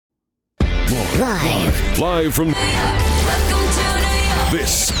Live from...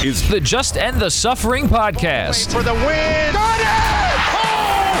 This is the Just End the Suffering podcast. For the win. Got it!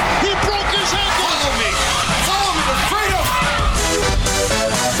 Oh! He broke his ankle. Follow me to freedom.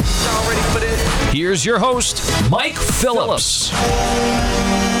 Y'all ready for this? Here's your host, Mike Phillips.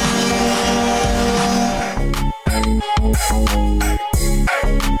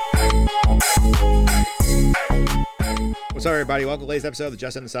 What's up, everybody? Welcome to the latest episode of the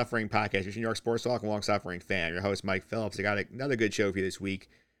Just End the Suffering podcast. Your New York sports talk and long suffering fan. Your host, Mike Phillips. I got another good show for you this week.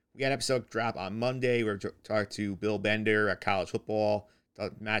 We got an episode drop on Monday. We're talking to Bill Bender at college football.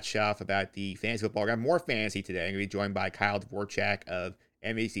 Talk to Matt Schauf about the fantasy football. We got more fantasy today. I'm going to be joined by Kyle Dvorchak of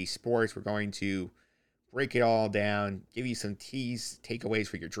NBC Sports. We're going to break it all down, give you some keys, takeaways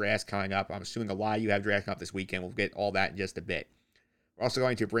for your drafts coming up. I'm assuming a lot of you have drafts coming up this weekend. We'll get all that in just a bit. We're also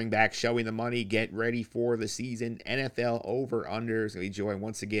going to bring back Showing the Money, get ready for the season. NFL over-under is going to be joined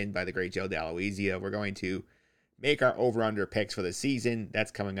once again by the great Joe D'Aloisio. We're going to make our over-under picks for the season.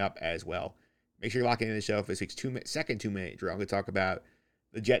 That's coming up as well. Make sure you're locking in the show for this week's second two-minute drill. I'm going to talk about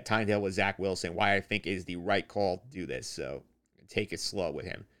the Jet timetable with Zach Wilson, why I think is the right call to do this. So take it slow with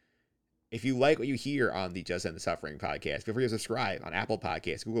him. If you like what you hear on the Just End the Suffering podcast, feel free to subscribe on Apple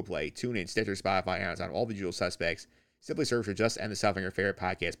Podcasts, Google Play, TuneIn, Stitcher, Spotify, Amazon, all the usual suspects. Simply search for Just End the Suffering, your favorite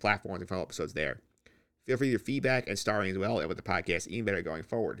podcast platforms, and follow episodes there. Feel free to your feedback and starring as well with the podcast, even better going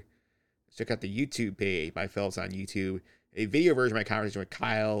forward. Check out the YouTube page, Mike Phillips on YouTube. A video version of my conversation with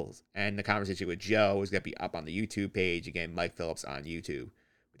Kyle and the conversation with Joe is going to be up on the YouTube page. Again, Mike Phillips on YouTube.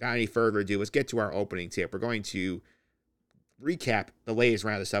 Without any further ado, let's get to our opening tip. We're going to recap the latest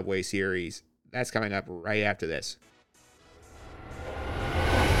round of the Subway Series. That's coming up right after this.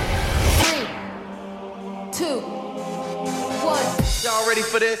 3, 2, 1. Y'all ready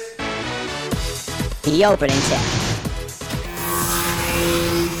for this? The opening tip.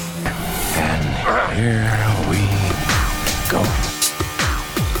 And here we go.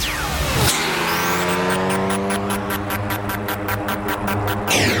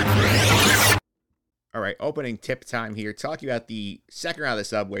 All right, opening tip time here. Talking about the second round of the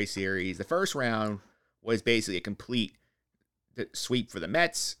Subway Series. The first round was basically a complete sweep for the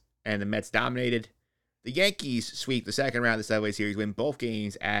Mets, and the Mets dominated. The Yankees sweep the second round of the Subway Series, win both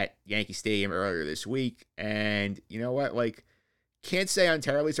games at Yankee Stadium earlier this week. And you know what? Can't say I'm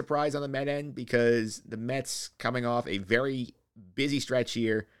terribly surprised on the Met end because the Mets coming off a very busy stretch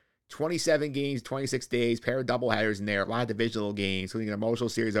here. 27 games, 26 days, pair of doubleheaders in there, a lot of divisional games, including an emotional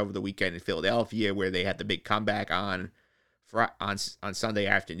series over the weekend in Philadelphia where they had the big comeback on Sunday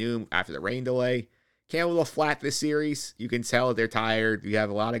afternoon after the rain delay. Came a little flat this series. You can tell that they're tired. You have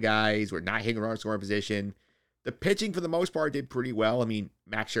a lot of guys who are not hitting runner scoring position. The pitching, for the most part, did pretty well. I mean,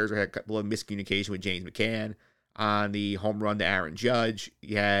 Max Scherzer had a couple of miscommunication with James McCann on the home run to Aaron Judge.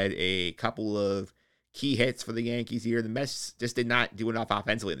 He had a couple of key hits for the Yankees here. The Mets just did not do enough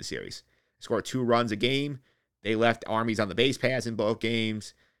offensively in the series. They scored 2 runs a game. They left armies on the base paths in both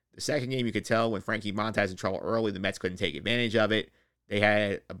games. The second game, you could tell when Frankie Montas in trouble early, the Mets couldn't take advantage of it. They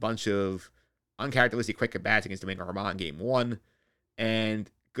had a bunch of uncharacteristic quick at-bats against Domingo Germán in Game 1.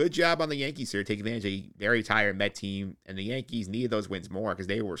 And good job on the Yankees here, taking advantage of a very tired Met team. And the Yankees needed those wins more because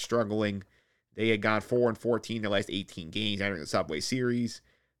they were struggling. They had gone 4-14 in their last 18 games entering the Subway Series.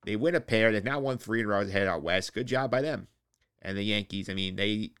 They win a pair. They've now won 3 in a row ahead out west. Good job by them. And the Yankees, I mean,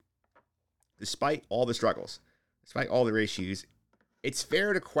 they, despite all the struggles, despite all their issues, it's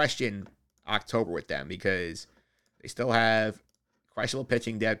fair to question October with them because they still have questionable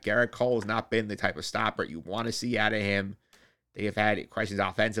pitching depth. Garrett Cole has not been the type of stopper you want to see out of him. They have had questions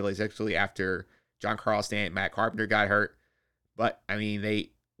offensively, especially after Giancarlo Stanton and Matt Carpenter got hurt. But, I mean,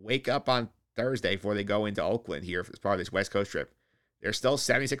 they wake up on Thursday before they go into Oakland here as part of this West Coast trip. They're still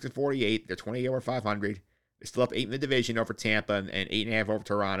 76-48. They're 28 over 500. They're still up 8 in the division over Tampa and 8.5 over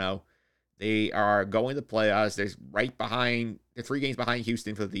Toronto. They are going to playoffs. They're right behind, they're 3 games behind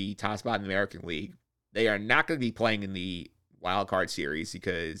Houston for the top spot in the American League. They are not going to be playing in the wild card series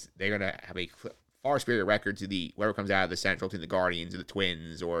because they're going to have a far superior record to the whoever comes out of the Central, to the Guardians or the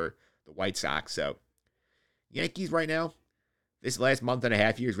Twins or the White Sox. So Yankees right now, this last month and a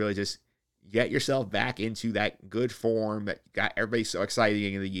half year is really just get yourself back into that good form that got everybody so excited at the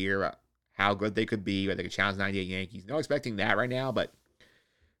beginning of the year, how good they could be, whether they could challenge 98 Yankees. No expecting that right now, but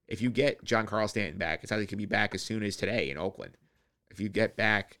if you get Giancarlo Stanton back, it's how they could be back as soon as today in Oakland. If you get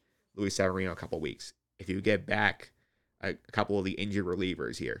back Luis Severino in a couple of weeks, if you get back a couple of the injured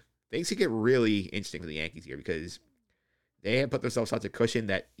relievers here, things could get really interesting for the Yankees here because they have put themselves such a cushion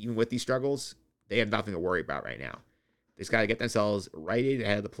that even with these struggles, they have nothing to worry about right now. They just got to get themselves righted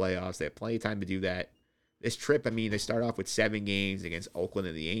ahead of the playoffs. They have plenty of time to do that. This trip, I mean, they start off with 7 games against Oakland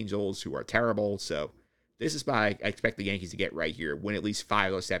and the Angels, who are terrible. So this is why I expect the Yankees to get right here, win at least 5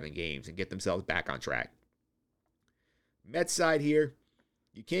 of those 7 games, and get themselves back on track. Mets side here,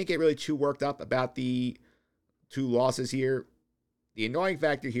 you can't get really too worked up about the 2 losses here. The annoying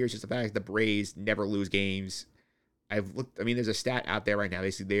factor here is just the fact that the Braves never lose games. There's a stat out there right now.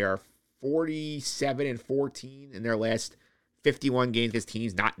 Basically, they are 47-14 in their last 51 games against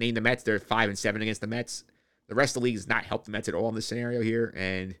teams not named the Mets. They're 5-7 against the Mets. The rest of the league has not helped the Mets at all in this scenario here.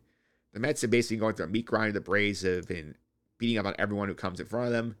 And the Mets are basically going through a meat grind. The Braves have been beating up on everyone who comes in front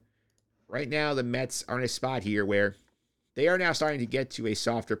of them. Right now, the Mets are in a spot here where they are now starting to get to a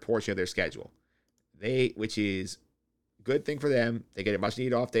softer portion of their schedule. Which is a good thing for them. They get a much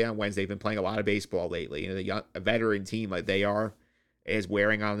needed off day on Wednesday. They've been playing a lot of baseball lately. A veteran team like they are is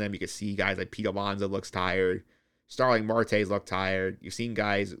wearing on them. You can see guys like Pete Alonso looks tired. Starling Marte's look tired. You've seen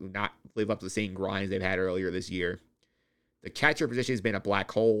guys who not live up to the same grinds they've had earlier this year. The catcher position has been a black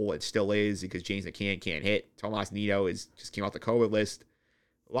hole. It still is because James McCann can't hit. Tomas Nido just came off the COVID list.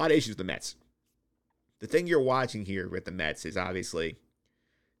 A lot of issues with the Mets. The thing you're watching here with the Mets is obviously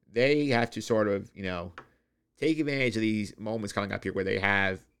they have to sort of, take advantage of these moments coming up here where they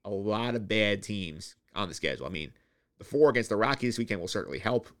have a lot of bad teams on the schedule. I mean, the 4 against the Rockies this weekend will certainly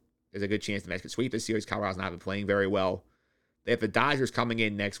help. There's a good chance the Mets could sweep this series. Colorado's not been playing very well. They have the Dodgers coming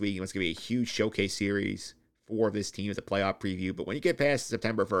in next week. It's going to be a huge showcase series for this team as a playoff preview. But when you get past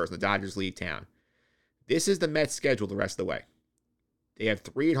September 1st and the Dodgers leave town, this is the Mets' schedule the rest of the way. They have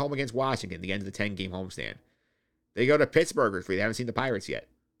 3 at home against Washington, the end of the 10-game homestand. They go to Pittsburgh for 3. They haven't seen the Pirates yet.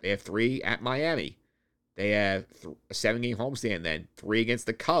 They have 3 at Miami. They have a 7-game homestand then. 3 against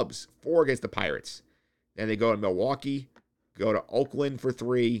the Cubs, 4 against the Pirates. Then they go to Milwaukee, go to Oakland for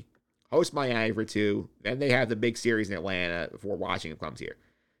 3, host Miami for 2. Then they have the big series in Atlanta before Washington comes here.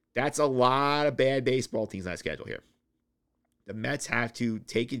 That's a lot of bad baseball teams on the schedule here. The Mets have to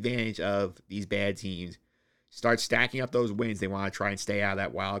take advantage of these bad teams, start stacking up those wins. They want to try and stay out of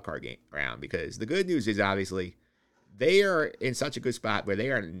that wild card game round, because the good news is obviously they are in such a good spot where they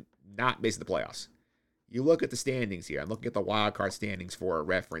are not missing the playoffs. You look at the standings here. I'm looking at the wild card standings for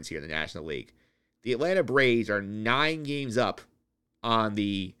reference here in the National League. The Atlanta Braves are 9 games up on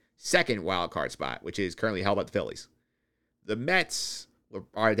the second wild card spot, which is currently held by the Phillies. The Mets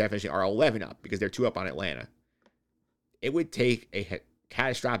are 11 up because they're 2 up on Atlanta. It would take a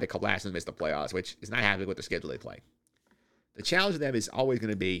catastrophic collapse to miss the playoffs, which is not happening with the schedule they play. The challenge for them is always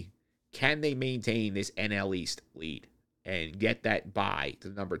going to be, can they maintain this NL East lead and get that bye to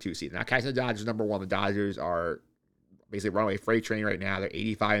the number 2 seed? Now, catching the Dodgers number 1. The Dodgers are basically runaway freight train right now. They're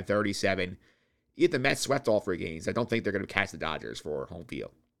 85-37. If the Mets swept all 3 games, I don't think they're going to catch the Dodgers for home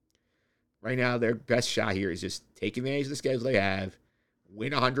field. Right now, their best shot here is just take advantage of the schedule they have,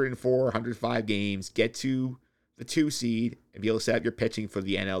 win 104, 105 games, get to the 2 seed, and be able to set up your pitching for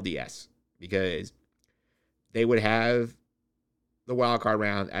the NLDS, because they would have the wild card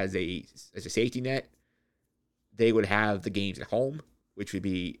round as a safety net. They would have the games at home, which would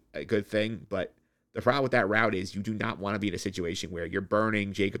be a good thing. But the problem with that route is you do not want to be in a situation where you're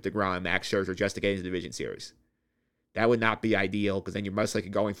burning Jacob deGrom and Max Scherzer just to get into the division series. That would not be ideal, because then you're most likely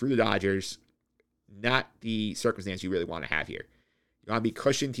going through the Dodgers, not the circumstance you really want to have here. You want to be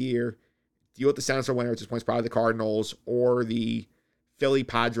cushioned here, deal with the Central winner, which is probably the Cardinals, or the Philly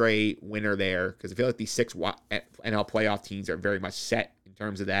Padre winner there, because I feel like these 6 NL playoff teams are very much set in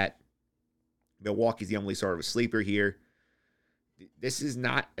terms of that. Milwaukee's the only sort of a sleeper here. This is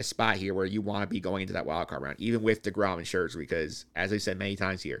not a spot here where you want to be going into that wild card round, even with deGrom and Scherzer, because, as I said many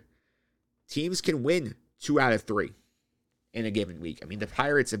times here, teams can win 2 out of 3 in a given week. I mean, the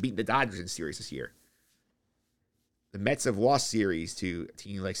Pirates have beaten the Dodgers in series this year. The Mets have lost series to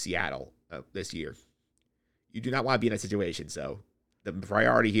teams like Seattle this year. You do not want to be in that situation. So the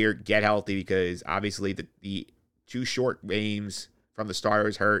priority here, get healthy, because obviously the 2 short games from the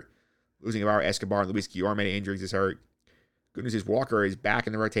starters hurt. Losing Ibarra, Escobar, and Luis Guillorme to injuries is hurt. Good news is Walker is back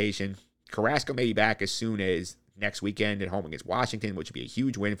in the rotation. Carrasco may be back as soon as next weekend at home against Washington, which would be a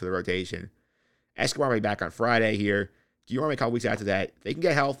huge win for the rotation. Escobar may be back on Friday here. Guillorme a couple weeks after that. If they can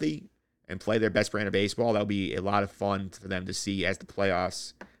get healthy and play their best brand of baseball, that'll be a lot of fun for them to see as the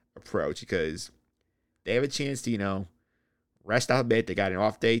playoffs approach, because they have a chance to, rest out a bit. They got an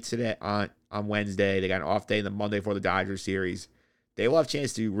off day today on Wednesday. They got an off day the Monday before the Dodgers series. They will have a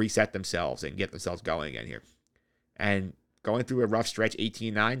chance to reset themselves and get themselves going again here. And going through a rough stretch,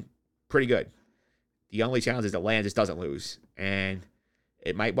 18-9, pretty good. The only challenge is Atlanta just doesn't lose. And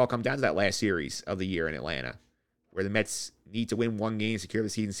it might well come down to that last series of the year in Atlanta, where the Mets need to win 1 game, secure the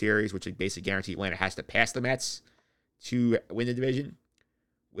season series, which would basically guarantee Atlanta has to pass the Mets to win the division.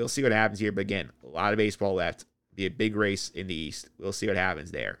 we'll see what happens here. But again, a lot of baseball left. Be a big race in the East. We'll see what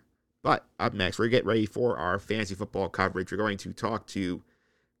happens there. But up next, we're getting ready for our fantasy football coverage. We're going to talk to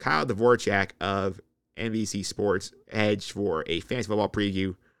Kyle Dvorak of NBC Sports Edge for a fantasy football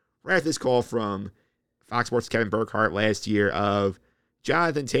preview. Right after this call from Fox Sports' Kevin Burkhardt last year of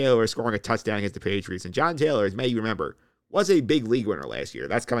Jonathan Taylor scoring a touchdown against the Patriots. And John Taylor, as many of you remember, was a big league winner last year.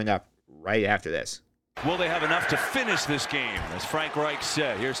 That's coming up right after this. Will they have enough to finish this game? As Frank Reich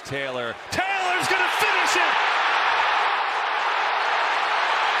said, here's Taylor. Taylor's going to finish it!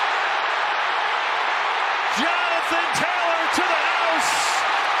 Jonathan Taylor to the house!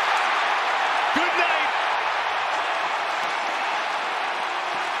 Good night!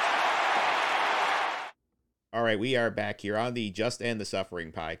 All right, we are back here on the Just End the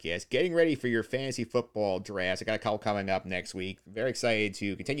Suffering podcast, getting ready for your fantasy football drafts. I got a couple coming up next week. Very excited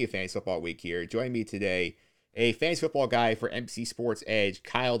to continue fantasy football week here. Joining me today, a fantasy football guy for NBC Sports Edge,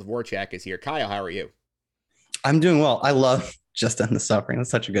 Kyle Dvorak is here. Kyle, how are you? I'm doing well. I love Just End the Suffering. That's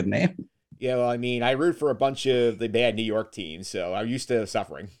such a good name. Yeah, well, I mean, I root for a bunch of the bad New York teams, so I'm used to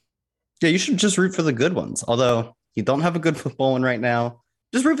suffering. Yeah, you should just root for the good ones. Although you don't have a good football one right now.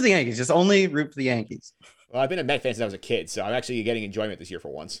 Just root for the Yankees. Just only root for the Yankees. Well, I've been a Met fan since I was a kid, so I'm actually getting enjoyment this year for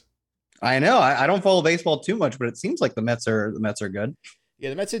once. I know. I don't follow baseball too much, but it seems like the Mets are good. Yeah,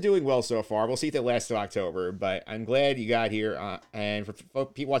 the Mets are doing well so far. We'll see if they last till October, but I'm glad you got here. And for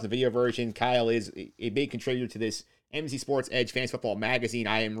people watching the video version, Kyle is a big contributor to this NBC Sports Edge Fantasy Football magazine.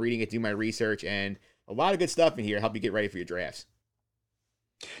 I am reading it, doing my research, and a lot of good stuff in here to help you get ready for your drafts.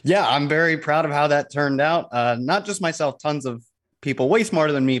 Yeah, I'm very proud of how that turned out. Not just myself, tons of people way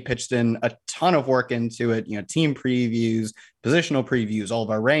smarter than me pitched in a ton of work into it, team previews, positional previews, all of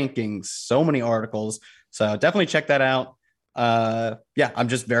our rankings, so many articles. So definitely check that out. I'm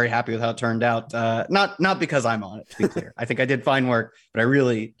just very happy with how it turned out. Not because I'm on it, to be clear. I think I did fine work, but I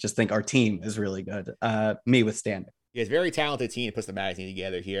really just think our team is really good. Me withstanding. Yeah, it's a very talented team that puts the magazine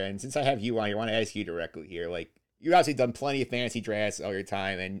together here. And since I have you on here, I want to ask you directly here. Like, you've obviously done plenty of fantasy drafts all your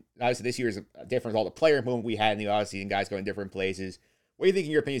time, and obviously this year is different with all the player movement we had in the offseason, guys going different places. What do you think,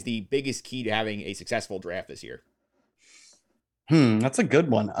 in your opinion, is the biggest key to having a successful draft this year? That's a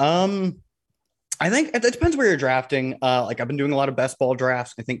good one. I think it depends where you're drafting. I've been doing a lot of best ball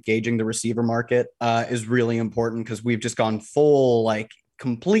drafts. I think gauging the receiver market is really important because we've just gone full,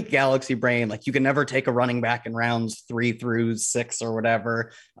 complete galaxy brain. Like, you can never take a running back in rounds 3 through 6 or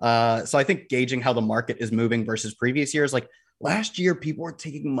whatever. So I think gauging how the market is moving versus previous years, like last year, people were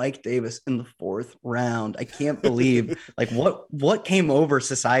taking Mike Davis in the 4th round. I can't believe what came over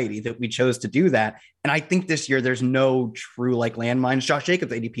society that we chose to do that. And I think this year there's no true landmines. Josh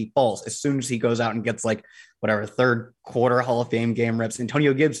Jacobs ADP falls as soon as he goes out and gets third quarter Hall of Fame game reps.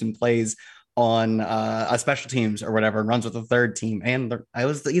 Antonio Gibson plays on a special teams or whatever and runs with the third team. And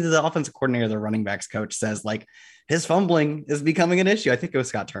either the offensive coordinator or the running backs coach says his fumbling is becoming an issue. I think it was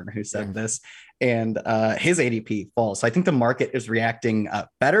Scott Turner who said this, and his ADP falls. So I think the market is reacting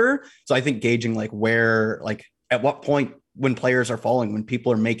better. So I think gauging where, at what point when players are falling, when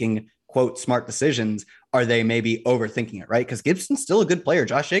people are making quote smart decisions, are they maybe overthinking it, right? Because Gibson's still a good player.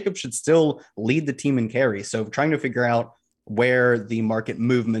 Josh Jacobs should still lead the team in carry. So trying to figure out where the market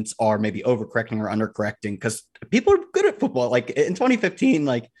movements are maybe overcorrecting or undercorrecting, because people are good at football. In 2015,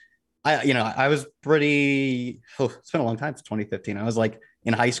 I was it's been a long time since 2015. I was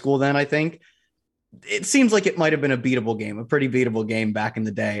in high school then, I think. It seems like it might have been a pretty beatable game back in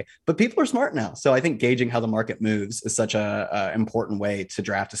the day, but people are smart now. So I think gauging how the market moves is such a important way to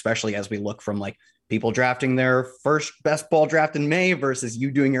draft, especially as we look from people drafting their first best ball draft in May versus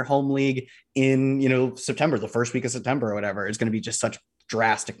you doing your home league in, September, the first week of September or whatever. It's going to be just such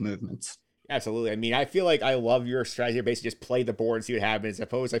drastic movements. Absolutely. I mean, I feel like I love your strategy. Basically, just play the board and see what happens. I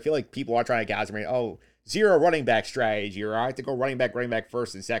feel like people are trying to gather me. Oh, 0 running back strategy, or I have to go running back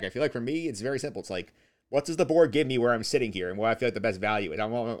first and second. I feel like for me, it's very simple. It's what does the board give me where I'm sitting here and what I feel like the best value is? I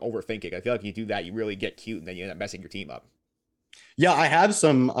don't want to overthink it. I feel like you do that, you really get cute, and then you end up messing your team up. Yeah, I have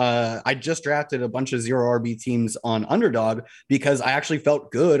some. I just drafted a bunch of 0 RB teams on Underdog because I actually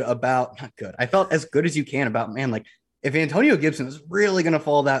felt good about, not good. I felt as good as you can about, if Antonio Gibson is really going to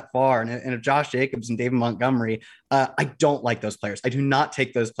fall that far, and if Josh Jacobs and David Montgomery, I don't like those players. I do not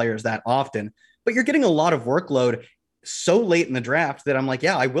take those players that often, but you're getting a lot of workload so late in the draft that I'm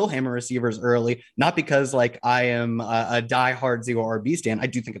I will hammer receivers early, not because I am a diehard 0 RB stan. I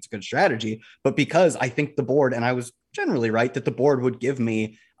do think it's a good strategy, but because I think the board, and I was generally right, that the board would give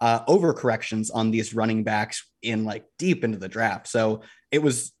me overcorrections on these running backs in deep into the draft. So it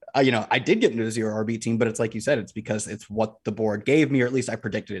was, I did get into a 0 RB team, but it's like you said, it's because it's what the board gave me, or at least I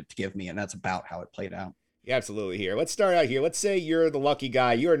predicted it to give me. And that's about how it played out. Yeah, absolutely. Here, let's start out here. Let's say you're the lucky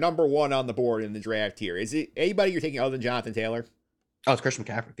guy. You're number one on the board in the draft here. Is it anybody you're taking other than Jonathan Taylor? Oh, it's Christian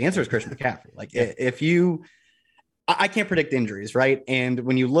McCaffrey. The answer is Christian McCaffrey. Like if you, I can't predict injuries, right? And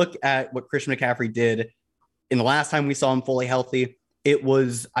when you look at what Christian McCaffrey did in the last time we saw him fully healthy, it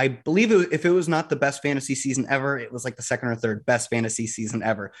was, I believe if it was not the best fantasy season ever, it was like the second or third best fantasy season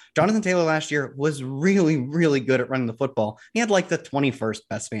ever. Jonathan Taylor last year was really, really good at running the football. He had like the 21st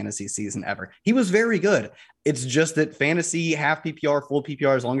best fantasy season ever. He was very good. It's just that fantasy, half PPR, full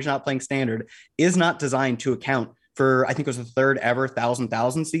PPR, as long as you're not playing standard, is not designed to account for, I think it was the third ever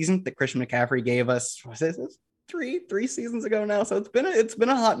 1,000 season that Christian McCaffrey gave us. Was it three seasons ago now? So it's been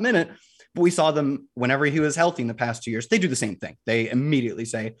a hot minute. But we saw them whenever he was healthy in the past 2 years. They do the same thing. They immediately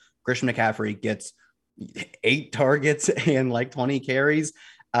say Christian McCaffrey gets 8 targets and like 20 carries.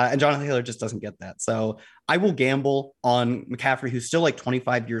 And Jonathan Taylor just doesn't get that. So I will gamble on McCaffrey, who's still like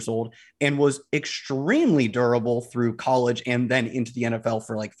 25 years old and was extremely durable through college and then into the NFL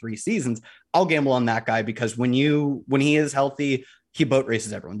for like 3 seasons. I'll gamble on that guy because when he is healthy, he boat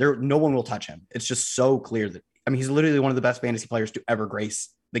races everyone. No one will touch him. It's just so clear that, I mean, he's literally one of the best fantasy players to ever grace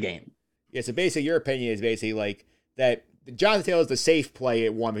the game. Yeah, so basically your opinion is basically like that Jonathan Taylor is the safe play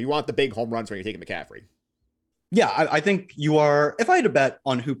at one, but you want the big home runs when you're taking McCaffrey. Yeah, I think you are. If I had to bet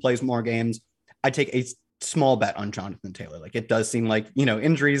on who plays more games, I'd take a small bet on Jonathan Taylor. Like it does seem like,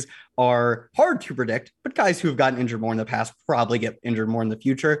 injuries are hard to predict, but guys who have gotten injured more in the past probably get injured more in the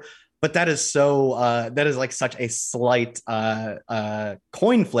future. But that is that is like such a slight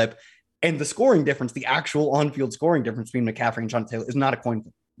coin flip. And the scoring difference, the actual on-field scoring difference between McCaffrey and Jonathan Taylor is not a coin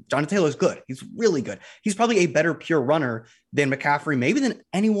flip. Jonathan Taylor is good. He's really good. He's probably a better pure runner than McCaffrey, maybe than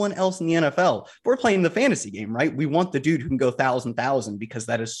anyone else in the NFL. We're playing the fantasy game, right? We want the dude who can go 1,000 because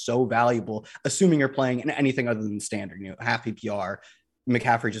that is so valuable, assuming you're playing in anything other than standard, half PPR.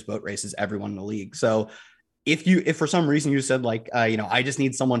 McCaffrey just boat races everyone in the league. So if for some reason you said like, I just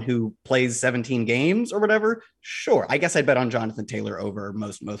need someone who plays 17 games or whatever, sure. I guess I'd bet on Jonathan Taylor over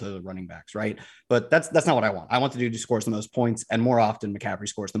most of the running backs, right? But that's not what I want. I want the dude who scores the most points, and more often McCaffrey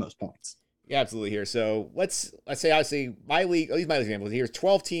scores the most points. Yeah, absolutely here. So let's say, obviously, my league, at least my example here's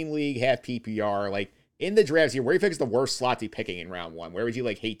 12-team league, half PPR. Like in the drafts here, where do you think is the worst slot to be picking in round one? Where would you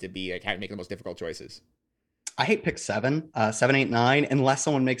like hate to be, like, how to make the most difficult choices? I hate pick 7, 7, 8, 9, unless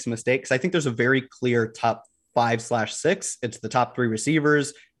someone makes a mistake. Because I think there's a very clear top 5/6. It's the top 3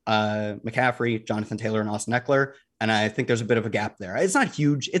 receivers, McCaffrey, Jonathan Taylor, and Austin Eckler. And I think there's a bit of a gap there. It's not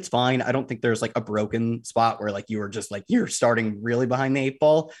huge. It's fine. I don't think there's like a broken spot where like you are just like, you're starting really behind the 8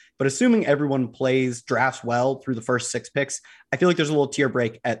 ball. But assuming everyone drafts well through the first 6 picks, I feel like there's a little tier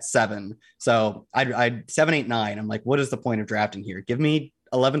break at 7. So I'd 7, 8, 9. I'm like, what is the point of drafting here? Give me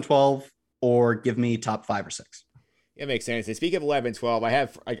 11, 12, or give me top 5 or 6. It makes sense. And speaking of 11, 12, I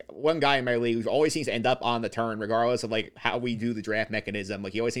have like one guy in my league who always seems to end up on the turn, regardless of like how we do the draft mechanism.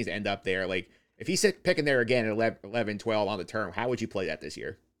 Like he always seems to end up there. Like if he's picking there again at 11, 12 on the turn, how would you play that this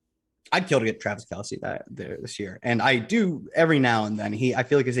year? I'd kill to get Travis Kelce there this year. And I do every now and then. I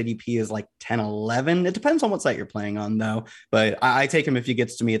feel like his ADP is like 10, 11. It depends on what site you're playing on though. But I take him if he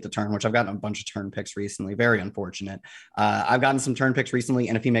gets to me at the turn, which I've gotten a bunch of turn picks recently. Very unfortunate. I've gotten some turn picks recently.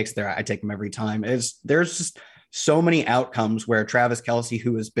 And if he makes there, I take him every time. There's just so many outcomes where Travis Kelce,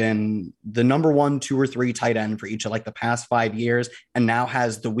 who has been the number 1, 2, or 3 tight end for each of like the past 5 years, and now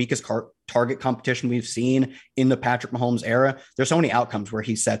has the weakest target competition we've seen in the Patrick Mahomes era. There's so many outcomes where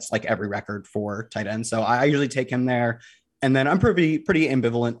he sets like every record for tight end. So I usually take him there. And then I'm pretty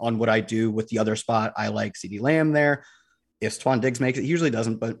ambivalent on what I do with the other spot. I like CeeDee Lamb there. If Stephon Diggs makes it, he usually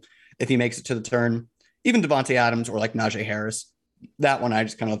doesn't, but if he makes it to the turn, even Devontae Adams or like Najee Harris, that one I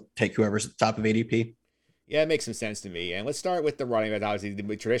just kind of take whoever's at the top of ADP. Yeah, it makes some sense to me. And let's start with the running back, obviously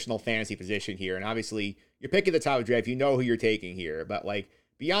the traditional fantasy position here. And obviously you're picking the top of the draft. You know who you're taking here. But like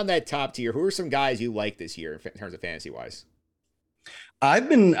beyond that top tier, who are some guys you like this year in terms of fantasy wise?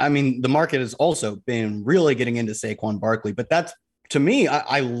 The market has also been really getting into Saquon Barkley, but that's, to me,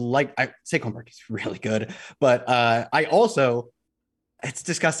 Saquon Barkley's really good. But it's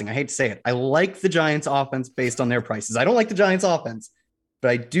disgusting. I hate to say it. I like the Giants offense based on their prices. I don't like the Giants offense,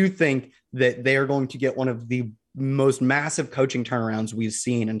 but I do think that they are going to get one of the most massive coaching turnarounds we've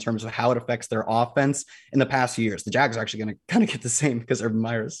seen in terms of how it affects their offense in the past few years. The Jags are actually going to kind of get the same because Urban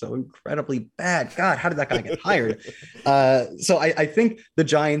Meyer is so incredibly bad. God, how did that guy get hired? So I think the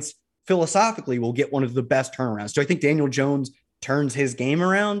Giants philosophically will get one of the best turnarounds. Do I think Daniel Jones turns his game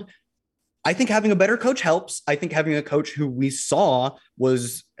around? I think having a better coach helps. I think having a coach who we saw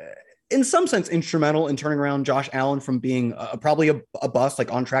was in some sense, instrumental in turning around Josh Allen from being probably a bust,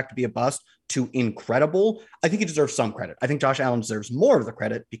 like on track to be a bust, to incredible. I think he deserves some credit. I think Josh Allen deserves more of the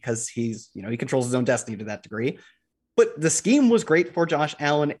credit because he controls his own destiny to that degree. But the scheme was great for Josh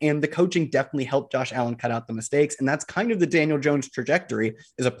Allen, and the coaching definitely helped Josh Allen cut out the mistakes. And that's kind of the Daniel Jones trajectory,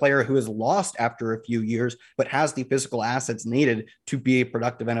 is a player who is lost after a few years, but has the physical assets needed to be a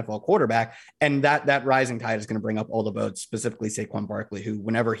productive NFL quarterback. And that rising tide is going to bring up all the boats, specifically Saquon Barkley, who,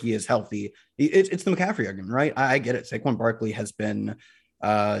 whenever he is healthy, it's the McCaffrey argument, right? I get it. Saquon Barkley has been,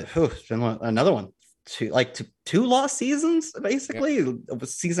 it's been another one, two lost seasons, basically, a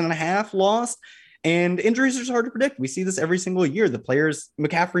season and a half lost. And injuries are just hard to predict. We see this every single year. The players,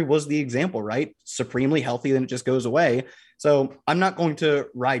 McCaffrey was the example, right? Supremely healthy, then it just goes away. So I'm not going to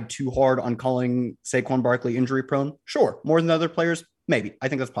ride too hard on calling Saquon Barkley injury prone. Sure, more than other players, maybe. I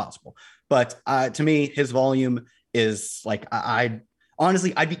think that's possible. But to me, his volume is like,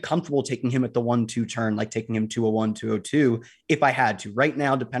 honestly, I'd be comfortable taking him at the 1-2 turn, like taking him 201, 202 if I had to. Right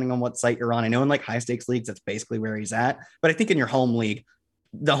now, depending on what site you're on, I know in like high stakes leagues, that's basically where he's at. But I think in your home league,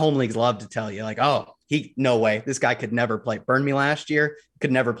 the home leagues love to tell you like, oh, no way. This guy could never play. Burned me last year, could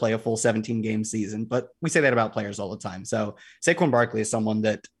never play a full 17 game season. But we say that about players all the time. So Saquon Barkley is someone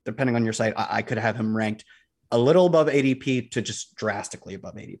that, depending on your site, I could have him ranked a little above ADP to just drastically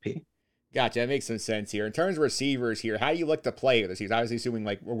above ADP. Gotcha. That makes some sense here. In terms of receivers here, how do you look to play this? He's obviously assuming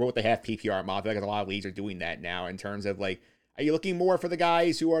like we'll go with the half PPR model. I feel like a lot of leagues are doing that now in terms of like, are you looking more for the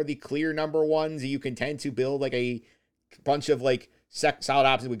guys who are the clear number ones? You can tend to build like a bunch of like solid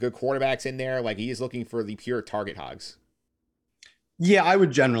options with good quarterbacks in there. Like he is looking for the pure target hogs. Yeah, I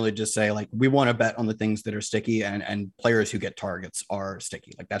would generally just say like we want to bet on the things that are sticky, and players who get targets are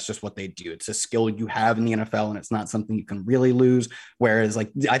sticky. Like that's just what they do. It's a skill you have in the NFL, and it's not something you can really lose. Whereas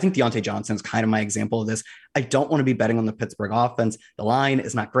like I think Deontay Johnson is kind of my example of this. I don't want to be betting on the Pittsburgh offense. The line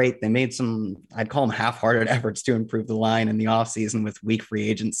is not great. They made some, I'd call them half-hearted efforts to improve the line in the offseason with weak free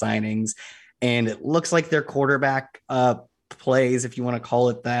agent signings. And it looks like their quarterback plays, if you want to call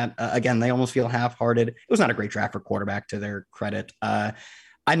it that. Again, they almost feel half-hearted. It was not a great draft for quarterback, to their credit.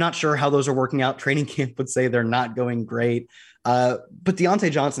 I'm not sure how those are working out. Training camp would say they're not going great. But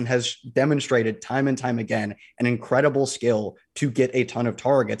Deontay Johnson has demonstrated time and time again an incredible skill to get a ton of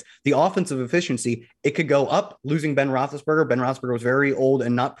targets. The offensive efficiency, it could go up losing Ben Roethlisberger. Ben Roethlisberger was very old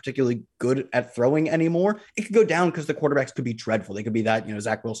and not particularly good at throwing anymore. It could go down because the quarterbacks could be dreadful. They could be that,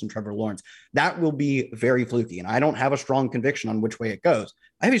 Zach Wilson, Trevor Lawrence. That will be very fluky. And I don't have a strong conviction on which way it goes.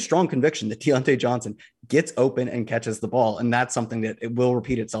 I have a strong conviction that Deontay Johnson gets open and catches the ball. And that's something that it will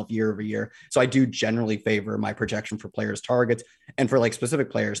repeat itself year over year. So I do generally favor my projection for players' targets. And for like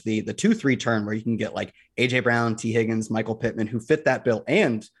specific players, the 2-3 turn where you can get like AJ Brown, T Higgins, Michael Pittman, who fit that bill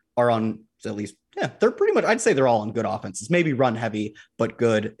and are on at least, they're pretty much, I'd say they're all on good offenses. Maybe run heavy, but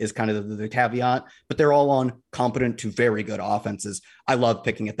good is kind of the caveat, but they're all on competent to very good offenses. I love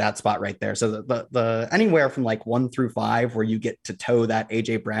picking at that spot right there. So the anywhere from like 1 through 5 where you get to toe that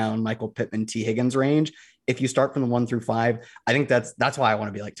AJ Brown, Michael Pittman, T Higgins range. If you start from the 1 through 5, I think that's why I want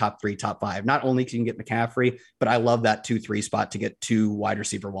to be like top 3, top 5. Not only can you get McCaffrey, but I love that 2-3 spot to get 2 wide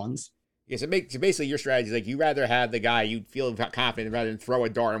receiver ones. Yeah, so basically your strategy is like you rather have the guy you feel confident rather than throw a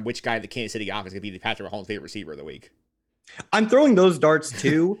dart on which guy the Kansas City offense could be the Patrick Mahomes' favorite receiver of the week. I'm throwing those darts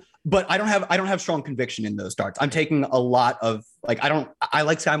too, but I don't have strong conviction in those darts. I'm taking a lot of like I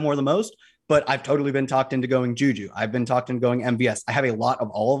like Sky Moore the most, but I've totally been talked into going Juju. I've been talked into going MVS. I have a lot of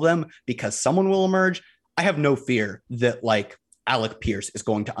all of them because someone will emerge. I have no fear that like Alec Pierce is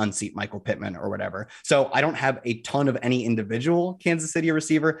going to unseat Michael Pittman or whatever. So I don't have a ton of any individual Kansas City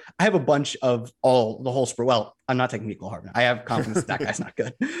receiver. I have a bunch of the whole spread. Well, I'm not taking Mecole Hardman. I have confidence that guy's not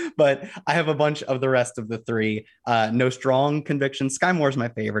good, but I have a bunch of the rest of the 3. No strong conviction. Sky Moore is my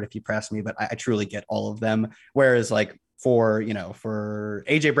favorite if you press me, but I truly get all of them. Whereas like for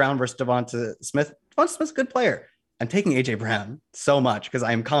AJ Brown versus Devonta Smith, Devonta Smith's a good player. I'm taking AJ Brown so much because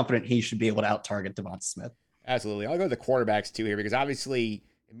I am confident he should be able to out-target Devonta Smith. Absolutely. I'll go to the quarterbacks too here because obviously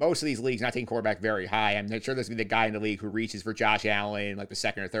in most of these leagues, not taking quarterback very high. I'm not sure there's going to be the guy in the league who reaches for Josh Allen like the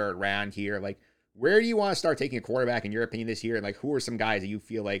 2nd or 3rd round here. Like, where do you want to start taking a quarterback in your opinion this year? And like, who are some guys that you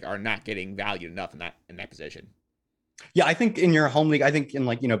feel like are not getting valued enough in that position? Yeah, I think in your home league, I think in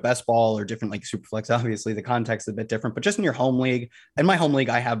like, best ball or different like Superflex, obviously the context is a bit different, but just in your home league, in my home league,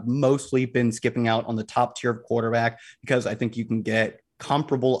 I have mostly been skipping out on the top tier of quarterback because I think you can get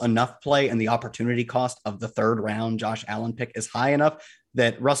comparable enough play and the opportunity cost of the 3rd round Josh Allen pick is high enough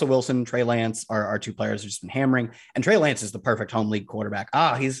that Russell Wilson, Trey Lance are two players who've just been hammering. And Trey Lance is the perfect home league quarterback.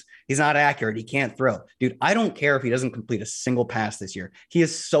 He's not accurate. He can't throw. Dude, I don't care if he doesn't complete a single pass this year. He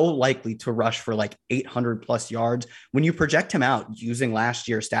is so likely to rush for like 800 plus yards. When you project him out using last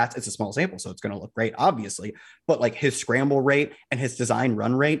year's stats, it's a small sample, so it's going to look great, obviously. But like his scramble rate and his design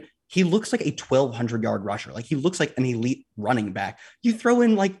run rate, he looks like a 1,200 yard rusher. Like he looks like an elite running back. You throw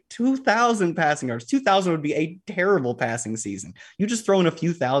in like 2,000 passing yards. 2,000 would be a terrible passing season. You just throw in a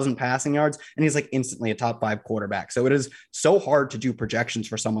few thousand passing yards and he's like instantly a top 5 quarterback. So it is so hard to do projections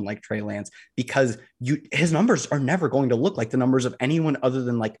for someone like Trey Lance because his numbers are never going to look like the numbers of anyone other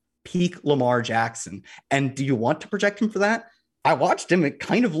than like peak Lamar Jackson. And do you want to project him for that? I watched him. It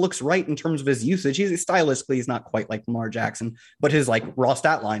kind of looks right in terms of his usage. Stylistically, he's not quite like Lamar Jackson, but his like raw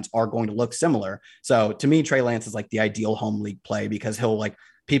stat lines are going to look similar. So to me, Trey Lance is like the ideal home league play because he'll like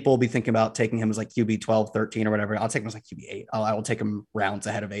people will be thinking about taking him as like QB 12, 13 or whatever. I'll take him as like QB 8. I will take him rounds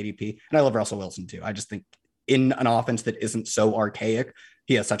ahead of ADP. And I love Russell Wilson too. I just think in an offense that isn't so archaic,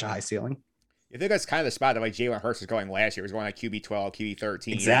 he has such a high ceiling. I think that's kind of the spot that like Jalen Hurts was going last year. He was going like QB 12, QB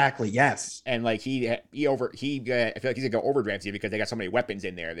 13. Exactly. Yes. And like I feel like he's gonna go overdraft you because they got so many weapons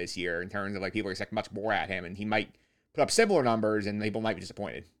in there this year in terms of like people expect much more at him, and he might put up similar numbers, and people might be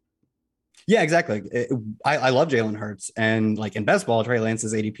disappointed. Yeah, exactly. I love Jalen Hurts, and like in best ball, Trey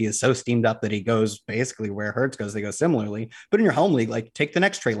Lance's ADP is so steamed up that he goes basically where Hurts goes. They go similarly, but in your home league, like take the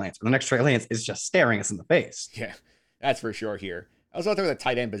next Trey Lance. The next Trey Lance is just staring us in the face. Yeah, that's for sure here. I was also with the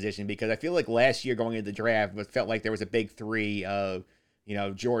tight end position because I feel like last year going into the draft, it felt like there was a big three of,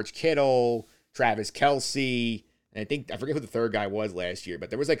 George Kittle, Travis Kelce, and I forget who the third guy was last year, but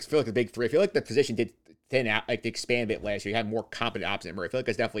there was like, I feel like a big three. I feel like the position did thin out, like expand a bit last year. You had more competent options. I feel like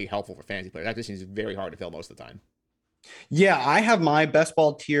it's definitely helpful for fantasy players. That position is very hard to fill most of the time. Yeah, I have my best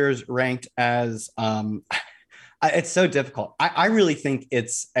ball tiers ranked as, it's so difficult. I really think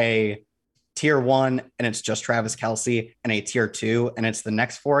it's a tier 1 and it's just Travis Kelce, and a tier 2 and it's the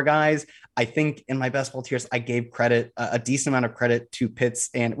next 4 guys. I think in my best ball tiers, I gave credit, a decent amount of credit to Pitts,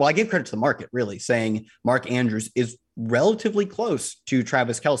 and I gave credit to the market, really, saying Mark Andrews is relatively close to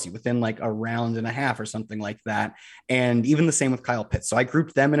Travis Kelce, within like a round and a half or something like that. And even the same with Kyle Pitts. So I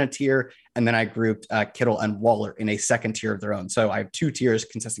grouped them in a tier, and then I grouped Kittle and Waller in a second tier of their own. So I have 2 tiers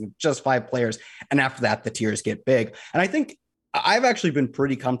consisting of just 5 players. And after that, the tiers get big. And I think I've actually been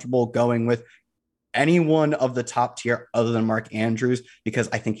pretty comfortable going with anyone of the top tier other than Mark Andrews, because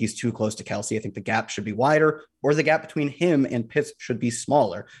I think he's too close to Kelce. I think the gap should be wider, or the gap between him and Pitts should be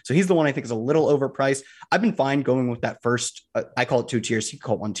smaller. So he's the one I think is a little overpriced. I've been fine going with that first, I call it 2 tiers. You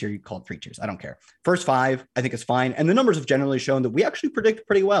call it 1 tier, you call it 3 tiers. I don't care. First 5, I think is fine. And the numbers have generally shown that we actually predict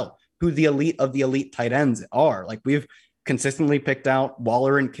pretty well who the elite of the elite tight ends are. Like we've consistently picked out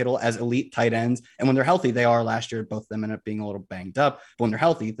Waller and Kittle as elite tight ends. And when they're healthy, they are. Last year, both of them ended up being a little banged up. But when they're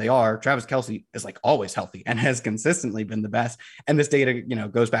healthy, they are. Travis Kelce is like always healthy and has consistently been the best. And this data,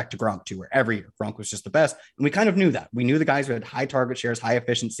 goes back to Gronk too, where every year Gronk was just the best. And we kind of knew that. We knew the guys who had high target shares, high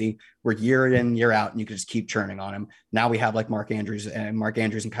efficiency were year in, year out, and you could just keep churning on him. Now we have like Mark Andrews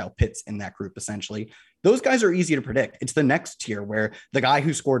and Kyle Pitts in that group, essentially. Those guys are easy to predict. It's the next tier where the guy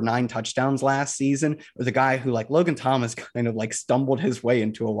who scored 9 touchdowns last season, or the guy who like Logan Thomas kind of like stumbled his way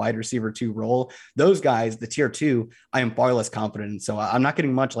into a wide receiver 2 role. Those guys, the tier 2, I am far less confident in. So I'm not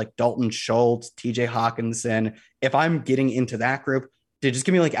getting much like Dalton Schultz, TJ Hawkinson. If I'm getting into that group, just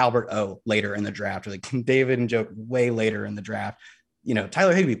give me like Albert O later in the draft, or like David and Joe way later in the draft.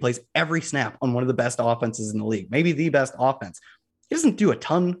 Tyler Higbee plays every snap on one of the best offenses in the league, maybe the best offense. He doesn't do a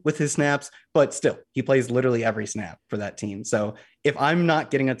ton with his snaps, but still, he plays literally every snap for that team. So if I'm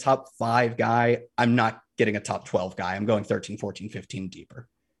not getting a top 5 guy, I'm not getting a top 12 guy. I'm going 13, 14, 15 deeper.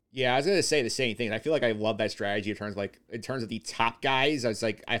 Yeah, I was going to say the same thing. I feel like I love that strategy in terms of the top guys. I was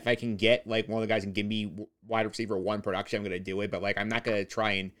like, if I can get like one of the guys and give me wide receiver 1 production, I'm going to do it. But like, I'm not going to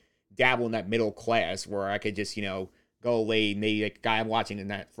try and dabble in that middle class where I could just, go late. Maybe like a guy I'm watching in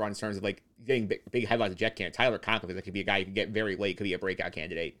that front in terms of like getting big headlines of Jet Camp. Tyler Conklin, that could be a guy you can get very late, could be a breakout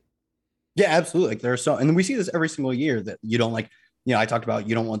candidate. Yeah, absolutely. Like and we see this every single year that you don't like. I talked about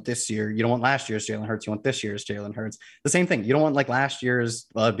you don't want this year, you don't want last year's Jalen Hurts, you want this year's Jalen Hurts. The same thing. You don't want like last year's,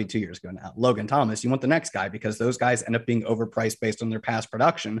 it'd be 2 years ago now, Logan Thomas. You want the next guy, because those guys end up being overpriced based on their past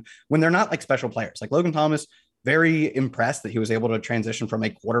production when they're not like special players. Like Logan Thomas, very impressed that he was able to transition from a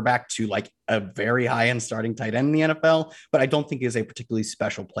quarterback to like a very high-end starting tight end in the NFL, but I don't think he's a particularly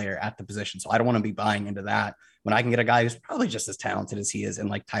special player at the position. So I don't want to be buying into that when I can get a guy who's probably just as talented as he is in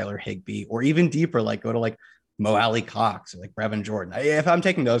like Tyler Higbee, or even deeper, like go to like Mo Alley Cox or like Brevin Jordan. If I'm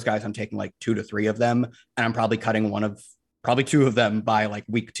taking those guys, I'm taking like 2 to 3 of them, and I'm probably cutting one of probably 2 of them by like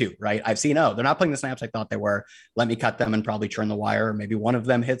week 2, right? I've seen, they're not playing the snaps I thought they were. Let me cut them and probably churn the wire. Maybe one of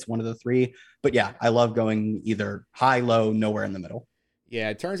them hits one of the 3. But yeah, I love going either high, low, nowhere in the middle. Yeah,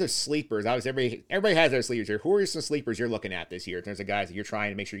 in terms of sleepers, obviously everybody has their sleepers here. Who are some sleepers you're looking at this year in terms of guys that you're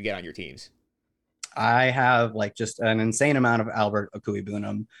trying to make sure you get on your teams? I have like just an insane amount of Albert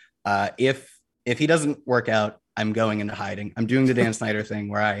Okuibunam. If he doesn't work out, I'm going into hiding. I'm doing the Dan Snyder thing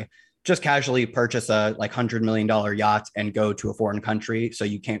where I just casually purchase a like $100 million yacht and go to a foreign country, so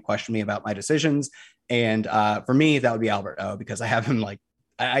you can't question me about my decisions. And for me, that would be Albert O, because I have him like,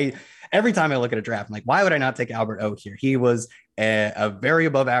 I every time I look at a draft, I'm like, why would I not take Albert O here? He was a very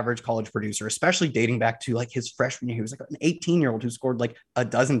above average college producer, especially dating back to like his freshman year. He was like an 18-year-old who scored like a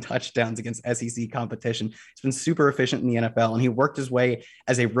dozen touchdowns against SEC competition. He's been super efficient in the NFL, and he worked his way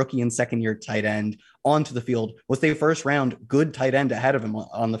as a rookie and second year tight end onto the field, was a first round good tight end ahead of him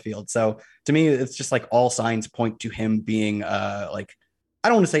on the field. So to me, it's just like all signs point to him being like, I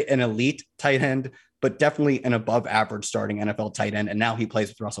don't want to say an elite tight end, but definitely an above average starting NFL tight end. And now he plays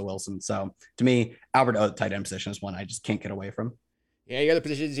with Russell Wilson. So to me, Albert O, the tight end position, is one I just can't get away from. Yeah, any other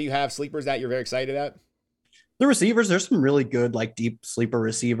positions you have sleepers that you're very excited about? The receivers, there's some really good, like deep sleeper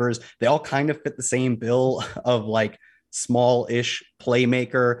receivers. They all kind of fit the same bill of like small-ish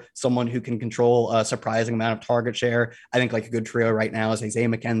playmaker, someone who can control a surprising amount of target share. I think like a good trio right now is Isaiah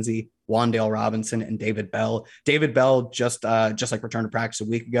McKenzie, Wan'Dale Robinson, and David Bell. David Bell just like returned to practice a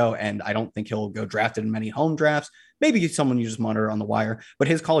week ago, and I don't think he'll go drafted in many home drafts. Maybe someone you just monitor on the wire, but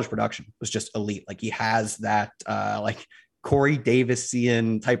his college production was just elite. Like he has that like Corey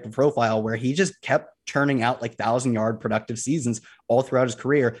Davis-ian type of profile where he just kept turning out like 1,000-yard productive seasons all throughout his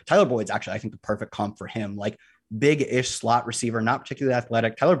career. Tyler Boyd's actually, I think, the perfect comp for him. Like big-ish slot receiver, not particularly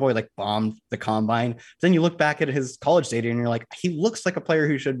athletic. Tyler Boyd like bombed the combine. But then you look back at his college data and you're like, he looks like a player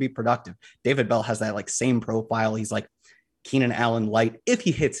who should be productive. David Bell has that like same profile. He's like Keenan Allen light if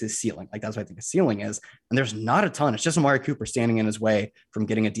he hits his ceiling. Like that's what I think his ceiling is. And there's not a ton. It's just Amari Cooper standing in his way from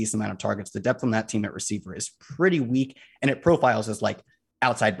getting a decent amount of targets. The depth on that team at receiver is pretty weak, and it profiles as like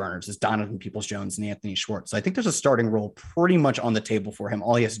outside burners as Donovan Peoples-Jones and Anthony Schwartz. So I think there's a starting role pretty much on the table for him.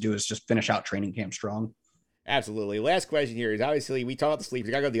 All he has to do is just finish out training camp strong. Absolutely. Last question here is obviously we talk about the sleepers.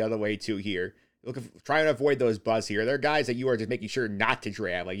 You got to go the other way too here. Trying to avoid those buzz here. There are guys that you are just making sure not to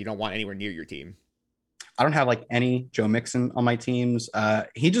draft. Like you don't want anywhere near your team. I don't have like any Joe Mixon on my teams.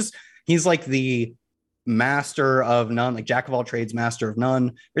 He's like the master of none, like jack of all trades, master of none.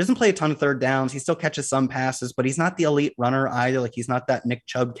 He doesn't play a ton of third downs. He still catches some passes, but he's not the elite runner either. Like he's not that Nick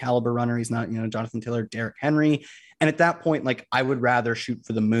Chubb caliber runner. He's not, Jonathan Taylor, Derrick Henry. And at that point, like I would rather shoot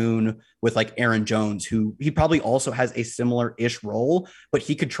for the moon with like Aaron Jones, who he probably also has a similar ish role, but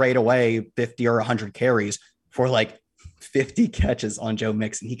he could trade away 50 or 100 carries for like 50 catches on Joe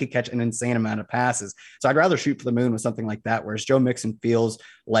Mixon. He could catch an insane amount of passes. So I'd rather shoot for the moon with something like that. Whereas Joe Mixon feels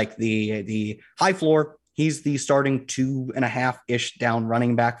like the high floor. He's the starting 2.5-ish down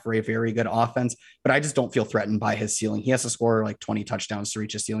running back for a very good offense, but I just don't feel threatened by his ceiling. He has to score like 20 touchdowns to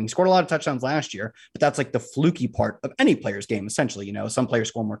reach his ceiling. He scored a lot of touchdowns last year, but that's like the fluky part of any player's game. Essentially, some players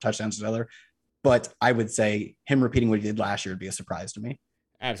score more touchdowns than others, but I would say him repeating what he did last year would be a surprise to me.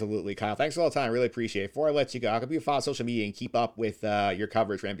 Absolutely, Kyle. Thanks for all the time. I really appreciate it. Before I let you go, how can you follow social media and keep up with your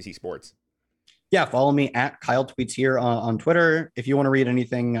coverage for NBC Sports? Yeah, follow me at Kyle Tweets here on Twitter. If you want to read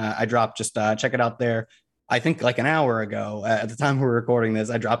anything I dropped, just check it out there. I think like an hour ago, at the time we were recording this,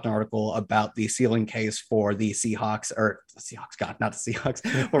 I dropped an article about the ceiling case for the Seahawks,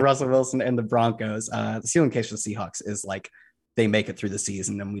 for Russell Wilson and the Broncos. The ceiling case for the Seahawks is like they make it through the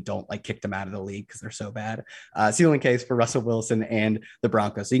season and we don't like kick them out of the league because they're so bad. Ceiling case for Russell Wilson and the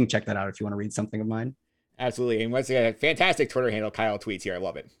Broncos. So you can check that out if you want to read something of mine. Absolutely. And once again, fantastic Twitter handle, Kyle Tweets here. I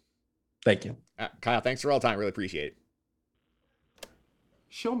love it. Thank you. Kyle, thanks for all the time. Really appreciate it.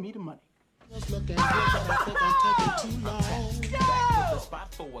 Show me the money.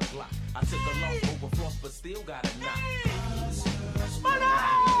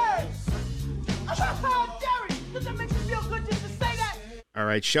 All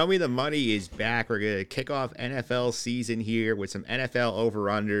right, Show Me the Money is back. We're going to kick off NFL season here with some NFL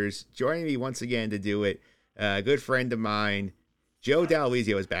over-unders. Joining me once again to do it, a good friend of mine, Joe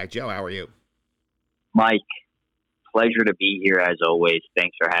D'Alizio is back. Joe, how are you? Mike, pleasure to be here as always.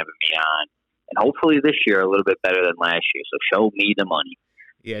 Thanks for having me on. And hopefully this year a little bit better than last year. So show me the money.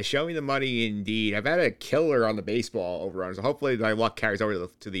 Yeah, show me the money indeed. I've had a killer on the baseball over-unders, so hopefully my luck carries over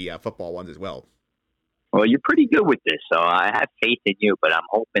to the football ones as well. Well, you're pretty good with this, so I have faith in you. But I'm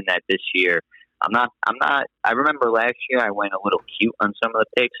hoping that this year, I'm not. I remember last year I went a little cute on some of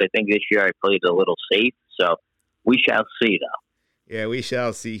the picks. I think this year I played a little safe. So we shall see, though. Yeah, we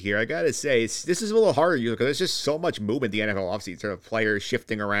shall see here. I gotta say, this is a little harder because there's just so much movement in the NFL offseason, sort of players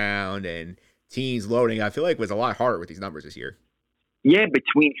shifting around and teams loading. I feel like it was a lot harder with these numbers this year. Yeah,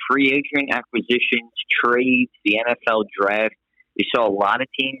 between free agent acquisitions, trades, the NFL draft, you saw a lot of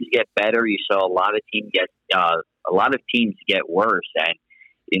teams get better. You saw a lot of teams get worse, and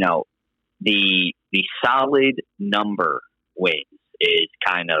the solid number wins is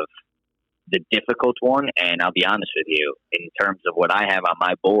kind of the difficult one. And I'll be honest with you, in terms of what I have on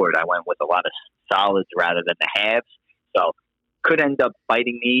my board, I went with a lot of solids rather than the halves. So could end up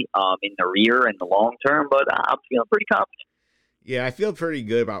biting me in the rear in the long term, but I'm feeling pretty confident. Yeah, I feel pretty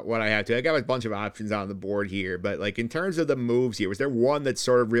good about what I have to. I got a bunch of options on the board here, but like in terms of the moves here, was there one that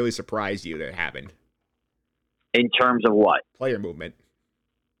sort of really surprised you that happened? In terms of what? Player movement.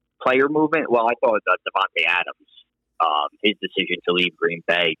 Player movement? Well, I thought that Davante Adams, his decision to leave Green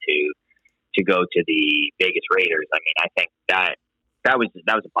Bay to go to the Vegas Raiders. I mean, I think that was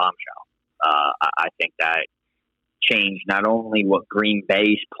a bombshell. I think that changed not only what Green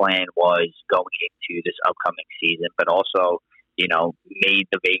Bay's plan was going into this upcoming season, but also, made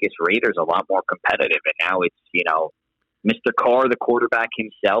the Vegas Raiders a lot more competitive. And now it's, Mr. Carr, the quarterback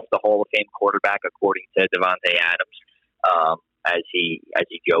himself, the Hall of Fame quarterback, according to Davante Adams, as he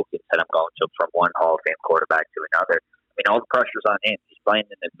joked and said, I'm going from one Hall of Fame quarterback to another. I mean, all the pressure's on him. He's playing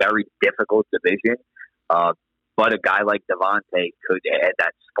in a very difficult division, but a guy like Davante could add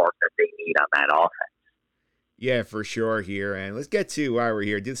that spark that they need on that offense. Yeah, for sure here. And let's get to why we're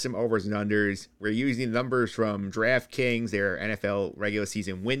here. Did some overs and unders. We're using numbers from DraftKings, their NFL regular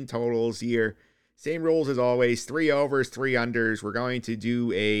season win totals here. Same rules as always, 3 overs, 3 unders. We're going to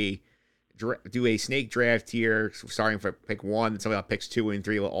do a snake draft here, starting for pick 1. Somebody else picks 2 and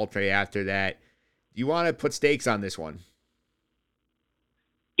 3. We'll alternate after that. Do you want to put stakes on this one?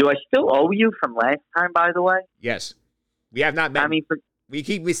 Do I still owe you from last time, by the way? Yes. We have not met. I mean, we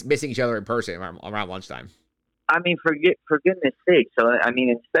keep missing each other in person around lunchtime. I mean, for goodness sake. So, I mean,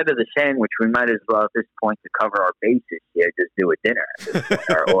 instead of the sandwich, we might as well, at this point, to cover our bases here, just do a dinner at this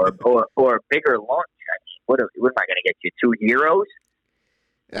point, or a bigger lunch. I mean, what am I going to get you, 2 euros?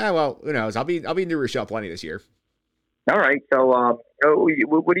 Yeah, well, who knows? I'll be in New Rochelle plenty this year. All right. So, what do you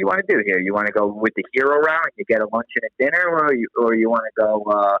want to do here? You want to go with the hero round and you get a lunch and a dinner, or you want to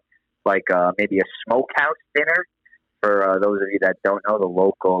go maybe a smokehouse dinner for those of you that don't know, the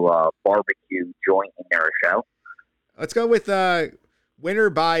local barbecue joint in New Rochelle? Let's go with loser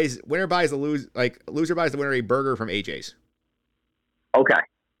buys the winner a burger from AJ's. Okay.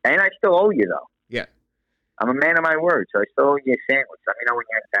 And I still owe you, though. Yeah. I'm a man of my word, so I still owe you a sandwich. Let me know when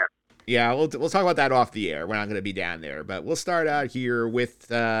you're in town. Yeah, we'll talk about that off the air. We're not going to be down there. But we'll start out here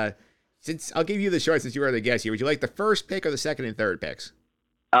with, since I'll give you the choice since you are the guest here. Would you like the first pick or the second and third picks?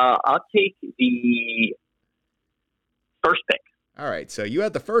 I'll take the first pick. All right, so you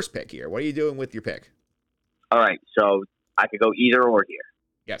have the first pick here. What are you doing with your pick? All right, so I could go either or here.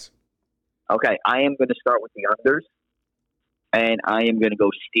 Yes. Okay, I am going to start with the unders, and I am going to go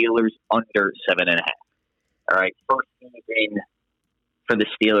Steelers under 7.5. All right, first season for the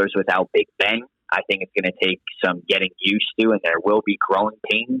Steelers without Big Ben. I think it's going to take some getting used to, and there will be growing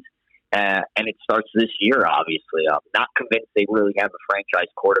pains. And it starts this year, obviously. I'm not convinced they really have a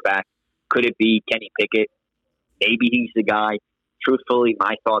franchise quarterback. Could it be Kenny Pickett? Maybe he's the guy. Truthfully,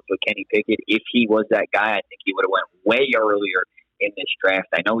 my thoughts with Kenny Pickett, if he was that guy, I think he would have went way earlier in this draft.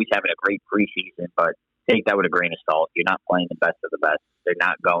 I know he's having a great preseason, but take that with a grain of salt. You're not playing the best of the best. They're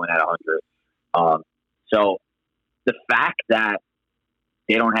not going at 100. So the fact that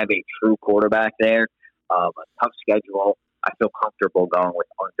they don't have a true quarterback there, a tough schedule, I feel comfortable going with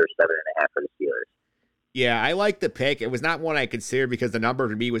under 7.5 for the Steelers. Yeah, I like the pick. It was not one I considered because the number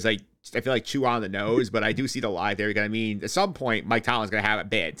for me was I feel like chew on the nose, but I do see the lie there. I mean, at some point, Mike Tomlin's going to have a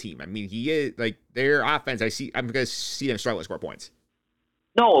bad team. I mean, he is their offense. I'm going to see them struggle to score points.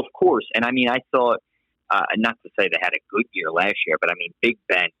 No, of course. And I mean, I thought, not to say they had a good year last year, but I mean, Big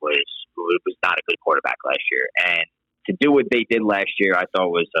Ben was not a good quarterback last year. And to do what they did last year, I thought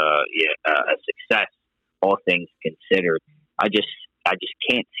was a success, all things considered. I just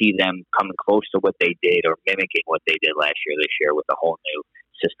can't see them coming close to what they did or mimicking what they did last year this year with a whole new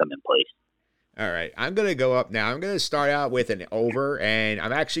system in place. All right. I'm going to go up now. I'm going to start out with an over, and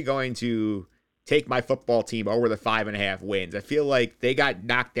I'm actually going to take my football team over the 5.5 wins. I feel like they got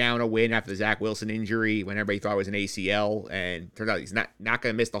knocked down a win after the Zach Wilson injury when everybody thought it was an ACL, and turns out he's not going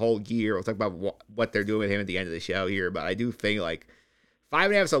to miss the whole year. We'll talk about what they're doing with him at the end of the show here, but I do think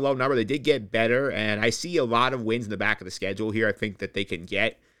 5.5 is a low number. They did get better, and I see a lot of wins in the back of the schedule here. I think that they can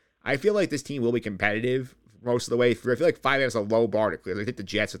get. I feel like this team will be competitive most of the way through. I feel like 5.5 is a low bar to clear. They hit the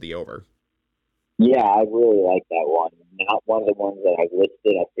Jets with the over. Yeah, I really like that one. not one of the ones that I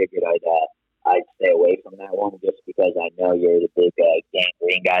listed. I figured I'd stay away from that one just because I know you're the big Gang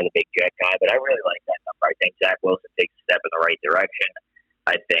Green guy, the big Jet guy. But I really like that number. I think Zach Wilson takes a step in the right direction.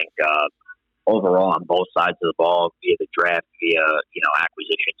 I think overall on both sides of the ball, via the draft, via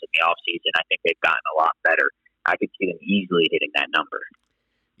acquisitions in the offseason, I think they've gotten a lot better. I could see them easily hitting that number.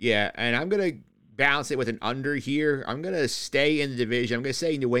 Yeah, and I'm going to balance it with an under here. I'm going to stay in the division. I'm going to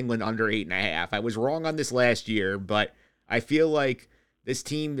say New England under 8.5. I was wrong on this last year, but I feel like this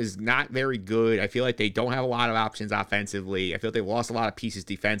team is not very good. I feel like they don't have a lot of options offensively. I feel like they've lost a lot of pieces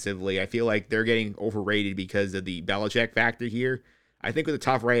defensively. I feel like they're getting overrated because of the Belichick factor here. I think with a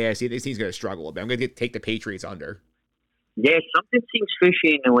tough AFC, this team's going to struggle a bit. I'm going to take the Patriots under. Yeah, something seems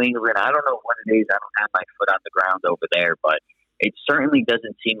fishy in New England. I don't know what it is. I don't have my foot on the ground over there, but it certainly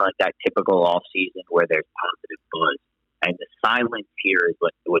doesn't seem like that typical offseason where there's positive buzz. And the silence here is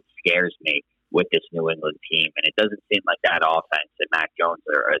what scares me with this New England team. And it doesn't seem like that offense and Mac Jones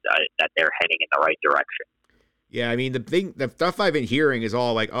that they're heading in the right direction. Yeah, I mean, the stuff I've been hearing is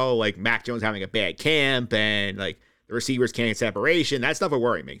all like, oh, like Mac Jones having a bad camp and like the receivers can't get separation. That stuff would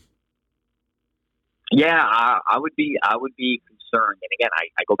worry me. Yeah, I would be concerned. And again,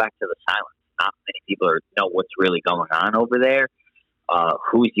 I go back to the silence. Not many people know what's really going on over there.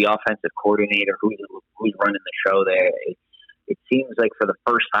 Who's the offensive coordinator? Who's running the show there? It seems like for the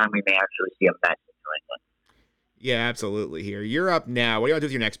first time we may actually see a mess in New England. Yeah, absolutely. Here, you're up now. What do you want to do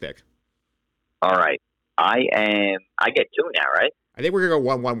with your next pick? All right, I get two now, right? I think we're gonna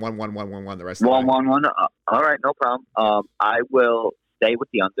go 1-1-1-1-1-1-1 the rest of the way. 1-1-1. All right, no problem. I will stay with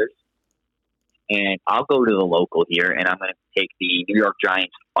the unders, and I'll go to the local here, and I'm going to take the New York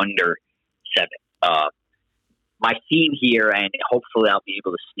Giants under 7. My theme here, and hopefully I'll be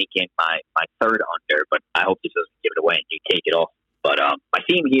able to sneak in my third under, but I hope this doesn't give it away and you take it off. But my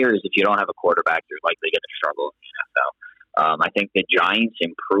theme here is if you don't have a quarterback, you're likely going to struggle in the NFL. I think the Giants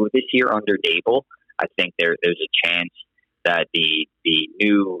improved this year under Dable. I think there's a chance that the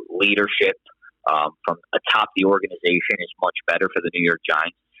new leadership from atop the organization is much better for the New York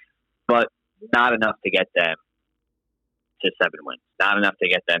Giants, but not enough to get them to 7 wins, not enough to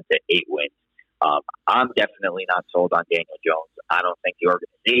get them to 8 wins. I'm definitely not sold on Daniel Jones. I don't think the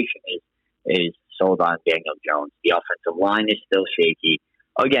organization is sold on Daniel Jones. The offensive line is still shaky.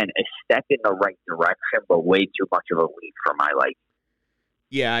 Again, a step in the right direction, but way too much of a leap for my liking.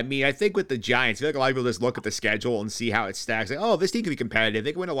 Yeah, I mean, I think with the Giants, I feel like a lot of people just look at the schedule and see how it stacks. Like, oh, this team can be competitive.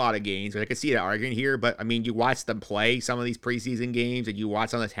 They can win a lot of games. I can see that argument here, but I mean, you watch them play some of these preseason games and you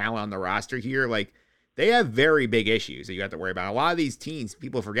watch some of the talent on the roster here, like, they have very big issues that you have to worry about. A lot of these teams,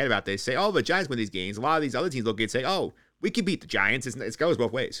 people forget about this, say, oh, the Giants win these games. A lot of these other teams look at it and say, oh, we can beat the Giants. It goes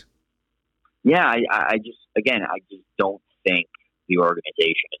both ways. Yeah, I just don't think the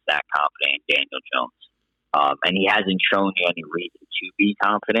organization is that confident in Daniel Jones. And he hasn't shown you any reason to be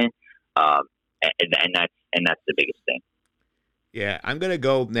confident. And that's the biggest thing. Yeah, I'm going to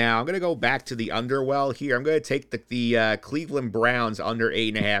go now. I'm going to go back to the underwell here. I'm going to take the Cleveland Browns under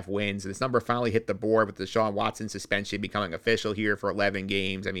 8.5 wins. This number finally hit the board with the Deshaun Watson suspension becoming official here for 11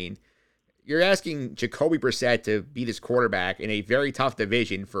 games. I mean, you're asking Jacoby Brissett to be this quarterback in a very tough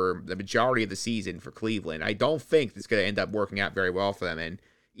division for the majority of the season for Cleveland. I don't think it's going to end up working out very well for them. And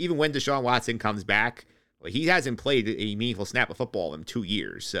even when Deshaun Watson comes back, well, he hasn't played a meaningful snap of football in 2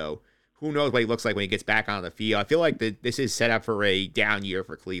 years. So who knows what he looks like when he gets back on the field. I feel like this is set up for a down year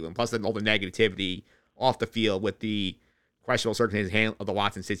for Cleveland. Plus all the negativity off the field with the questionable circumstances of the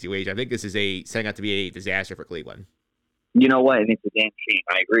Watson situation. I think this is setting up to be a disaster for Cleveland. You know what? And it's a damn shame.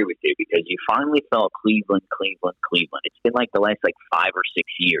 I agree with you because you finally felt Cleveland. It's been like the last 5 or 6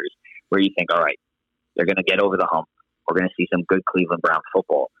 years where you think, all right, they're going to get over the hump. We're going to see some good Cleveland Brown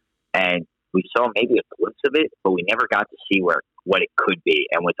football. And we saw maybe a glimpse of it, but we never got to see what it could be.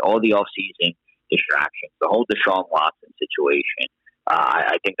 And with all the offseason distractions, the whole Deshaun Watson situation,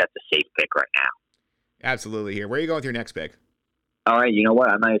 I think that's a safe pick right now. Absolutely. Here, where are you going with your next pick? All right, you know what?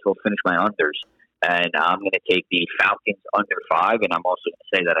 I might as well finish my unders. And I'm going to take the Falcons under 5, and I'm also going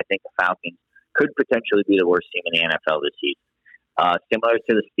to say that I think the Falcons could potentially be the worst team in the NFL this season. Similar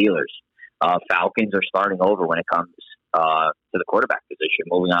to the Steelers, Falcons are starting over when it comes to the quarterback position,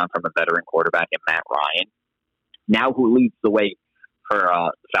 moving on from a veteran quarterback in Matt Ryan. Now who leads the way for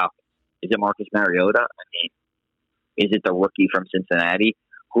the Falcons? Is it Marcus Mariota? I mean, is it the rookie from Cincinnati?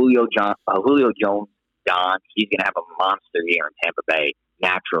 Julio Jones gone. He's going to have a monster year in Tampa Bay,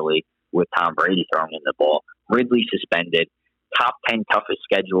 naturally, with Tom Brady throwing in the ball. Ridley suspended. Top 10 toughest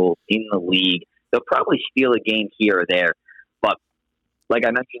schedule in the league. They'll probably steal a game here or there. But like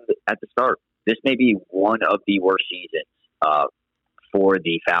I mentioned at the start, this may be one of the worst seasons for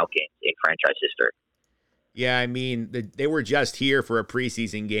the Falcons in franchise history. Yeah, I mean, they were just here for a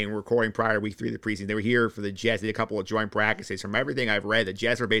preseason game. We're recording prior to week 3 of the preseason. They were here for the Jets. They did a couple of joint practices. From everything I've read, the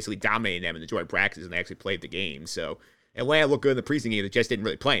Jets were basically dominating them in the joint practices, and they actually played the game. So Atlanta looked good in the preseason game. The Jets didn't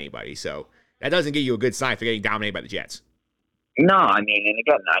really play anybody. So that doesn't give you a good sign for getting dominated by the Jets. No, I mean, and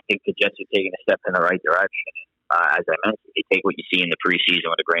again, I think the Jets are taking a step in the right direction. As I mentioned, they take what you see in the preseason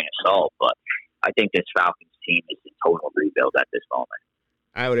with a grain of salt, but I think this Falcons team is in total rebuild at this moment.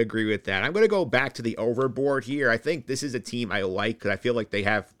 I would agree with that. I'm going to go back to the overboard here. I think this is a team I like because I feel like they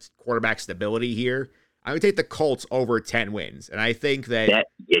have quarterback stability here. I'm going to take the Colts over 10 wins, and I think that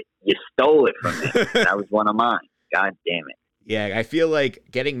you stole it from me. That was one of mine. God damn it. Yeah, I feel like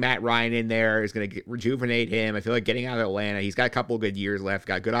getting Matt Ryan in there is going to rejuvenate him. I feel like getting out of Atlanta, he's got a couple of good years left,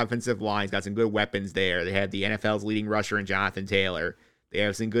 got good offensive lines, got some good weapons there. They have the NFL's leading rusher in Jonathan Taylor. They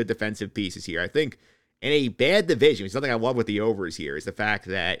have some good defensive pieces here. I think in a bad division, something I love with the overs here is the fact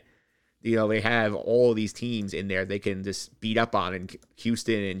that, you know, they have all of these teams in there they can just beat up on in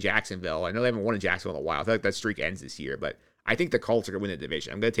Houston and Jacksonville. I know they haven't won in Jacksonville in a while. I feel like that streak ends this year, but I think the Colts are going to win the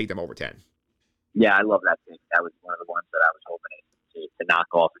division. I'm going to take them over 10. Yeah, I love that pick. That was one of the ones that I was hoping to knock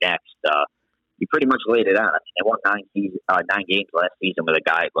off next. You pretty much laid it out. I mean, they won 9 games last season with a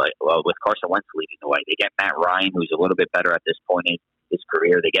guy with Carson Wentz leading the way. They get Matt Ryan, who's a little bit better at this point in his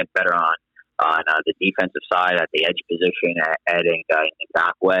career. They get better on the defensive side at the edge position, adding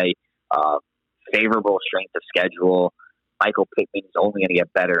Ngakoue. Favorable strength of schedule. Michael Pittman's only going to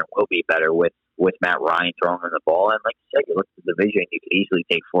get better and will be better with Matt Ryan throwing the ball. And like you said, you look at the division, you could easily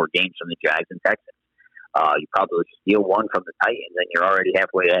take 4 games from the Jags and Texans. You probably steal 1 from the Titans, and you're already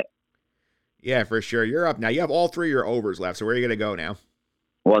halfway there. Yeah, for sure. You're up now. You have all 3 of your overs left, so where are you going to go now?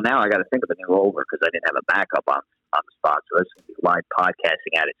 Well, now I got to think of a new over because I didn't have a backup on the spot, so this is going to be live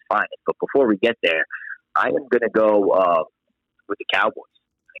podcasting at its finest. But before we get there, I am going to go with the Cowboys.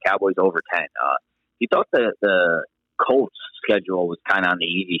 The Cowboys over 10. You thought the Colts schedule was kind of on the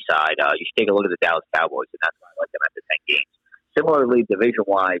easy side. You should take a look at the Dallas Cowboys, and that's why I like them at the 10 games. Similarly,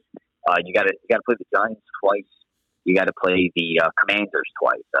 division-wise, you got to play the Giants twice. You got to play the Commanders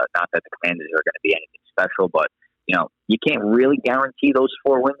twice. Not that the Commanders are going to be anything special, but you know you can't really guarantee those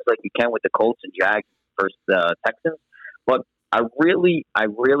 4 wins like you can with the Colts and Jags versus the Texans. But I really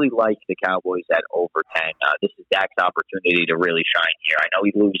like the Cowboys at over 10. This is Dak's opportunity to really shine here. I know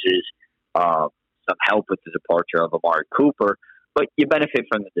he loses some help with the departure of Amari Cooper, but you benefit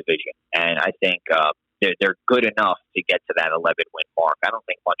from the division, and I think they're good enough to get to that 11-win mark. I don't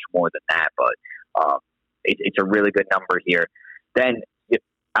think much more than that, but it's a really good number here. Then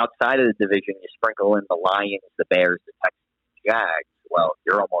outside of the division, you sprinkle in the Lions, the Bears, the Texans, the Jags. Well,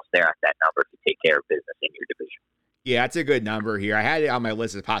 you're almost there at that number to take care of business in your division. Yeah, that's a good number here. I had it on my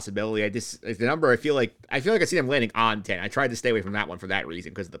list as a possibility. It's the number I feel like I see them landing on 10. I tried to stay away from that one for that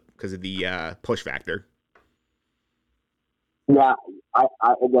reason because of the push factor. Yeah, I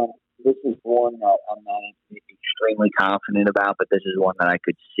again, this is one that I'm not extremely confident about, but this is one that I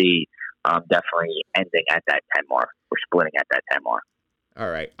could see definitely ending at that 10 mark or splitting at that 10 mark. All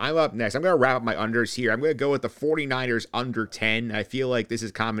right, I'm up next. I'm going to wrap up my unders here. I'm going to go with the 49ers under 10. I feel like this is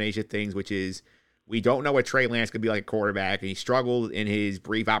a combination of things, which is we don't know what Trey Lance could be like a quarterback, and he struggled in his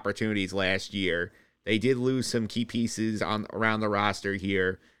brief opportunities last year. They did lose some key pieces around the roster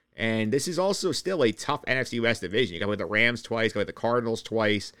here, and this is also still a tough NFC West division. You got with the Rams twice, got with the Cardinals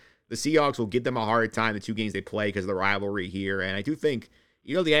twice. The Seahawks will give them a hard time the 2 games they play because of the rivalry here, and I do think,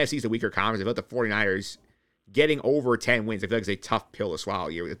 the NFC is a weaker conference. I feel like the 49ers getting over 10 wins, I feel like it's a tough pill to swallow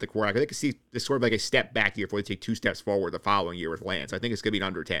here with the quarterback. I think I see this sort of like a step back here before they take 2 steps forward the following year with Lance. I think it's going to be an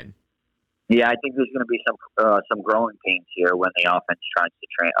under 10. Yeah, I think there's going to be some growing pains here when the offense tries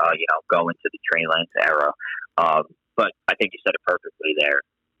to go into the Trey Lance era. But I think you said it perfectly there.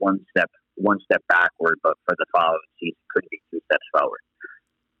 One step backward, but for the following season could be 2 steps forward.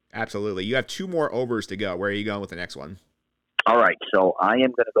 Absolutely. You have 2 more overs to go. Where are you going with the next one? All right, so I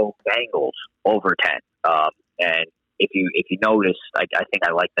am going to go Bengals over 10. And if you notice, I think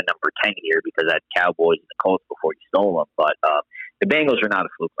I like the number 10 here because I had Cowboys and the Colts before you stole them. But the Bengals are not a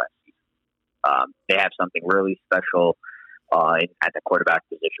fluke last season. They have something really special at the quarterback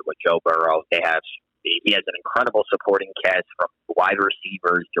position with Joe Burrow. He has an incredible supporting cast from wide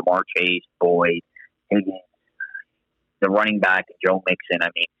receivers, Jamar Chase, Boyd, Higgins, the running back, and Joe Mixon. I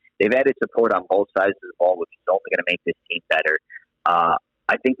mean, they've added support on both sides of the ball, which is only going to make this team better.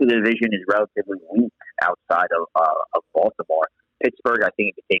 I think the division is relatively weak outside of Baltimore. Pittsburgh, I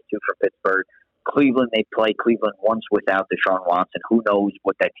think you could take 2 from Pittsburgh. Cleveland, they play Cleveland once without Deshaun Watson. Who knows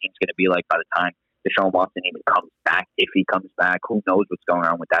what that team's going to be like by the time Deshaun Watson even comes back, if he comes back. Who knows what's going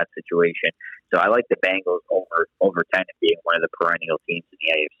on with that situation. So I like the Bengals over 10 and being one of the perennial teams in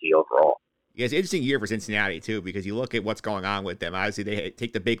the AFC overall. Yeah, it's an interesting year for Cincinnati, too, because you look at what's going on with them. Obviously, they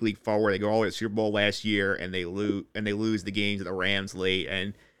take the big leap forward. They go all the way to the Super Bowl last year, and they lose the game to the Rams late.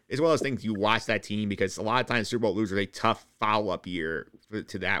 And it's one of those things you watch that team because a lot of times Super Bowl losers are a tough follow-up year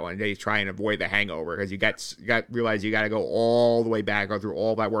to that one. They try and avoid the hangover because you got realize you got to go all the way back, go through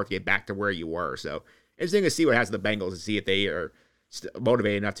all that work to get back to where you were. So interesting to see what happens to the Bengals and see if they are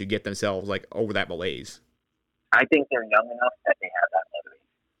motivated enough to get themselves like over that malaise. I think they're young enough that they have that motivation.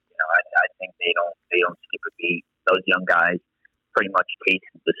 I think they don't skip a beat. Those young guys pretty much chased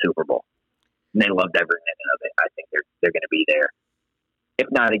the Super Bowl, and they loved every minute of it. I think they're going to be there. If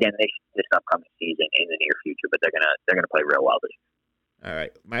not again this upcoming season in the near future, but they're gonna play real well this year. All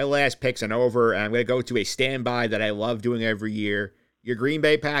right, my last pick's an over, and I'm gonna go to a standby that I love doing every year. Your Green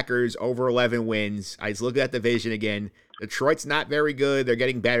Bay Packers over 11 wins. I just look at that division again. Detroit's not very good. They're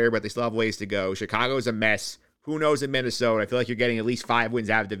getting better, but they still have ways to go. Chicago's a mess. Who knows in Minnesota? I feel like you're getting at least 5 wins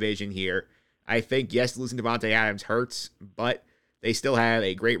out of division here. I think, yes, losing Devontae Adams hurts, but they still have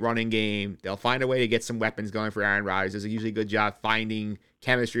a great running game. They'll find a way to get some weapons going for Aaron Rodgers. Does a usually good job finding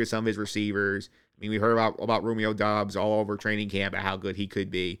chemistry with some of his receivers. I mean, we heard about Romeo Doubs all over training camp about how good he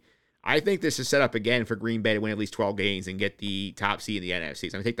could be. I think this is set up again for Green Bay to win at least 12 games and get the top seed in the NFC.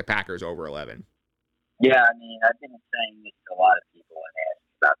 So I'm going to take the Packers over 11. Yeah, I mean, I've been saying this to a lot of people when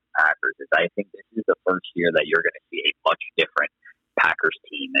asking about the Packers. I think this is the first year that you're going to see a much different Packers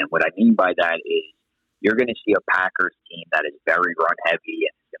team. And what I mean by that is you're going to see a Packers team that is very run heavy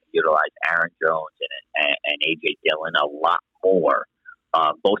and is going to utilize Aaron Jones and A.J. Dillon a lot more,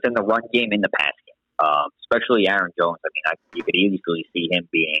 both in the run game and the pass game, especially Aaron Jones. I mean, you could easily see him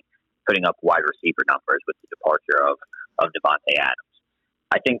putting up wide receiver numbers with the departure of Devontae Adams.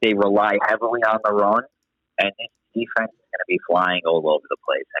 I think they rely heavily on the run, and this defense is going to be flying all over the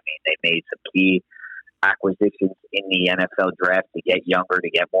place. I mean, they made some key acquisitions in the NFL draft to get younger, to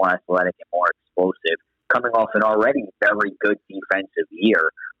get more athletic and more explosive, coming off an already very good defensive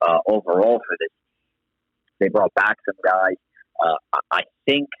year overall for this team. They brought back some guys. I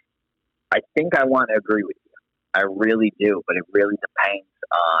think I want to agree with you. I really do, but it really depends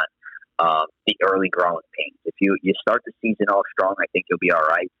on the early growing pains. If you start the season off strong, I think you'll be all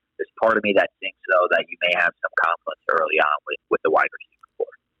right. There's part of me that thinks, though, that you may have some confidence early on with the wide receiver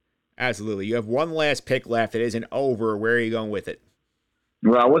core. Absolutely. You have one last pick left. It is an over. Where are you going with it?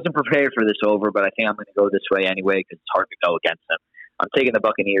 Well, I wasn't prepared for this over, but I think I'm going to go this way anyway because it's hard to go against them. I'm taking the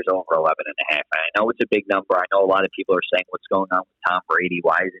Buccaneers over 11.5. I know it's a big number. I know a lot of people are saying, what's going on with Tom Brady?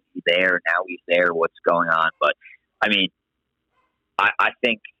 Why isn't he there? Now he's there. What's going on? But, I mean, I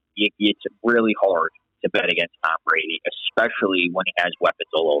think it's really hard to bet against Tom Brady, especially when he has weapons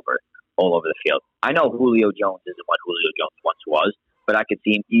all over the field. I know Julio Jones isn't what Julio Jones once was, but I could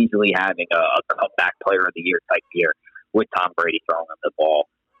see him easily having a comeback player of the year type year with Tom Brady throwing him the ball.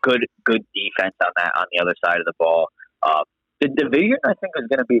 Good defense on the other side of the ball. The division, I think, is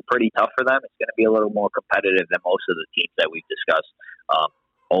going to be pretty tough for them. It's going to be a little more competitive than most of the teams that we've discussed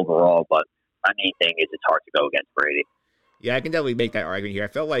overall. But my main thing is it's hard to go against Brady. Yeah, I can definitely make that argument here. I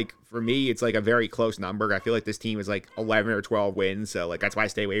felt like, for me, it's like a very close number. I feel like this team is like 11 or 12 wins, so like that's why I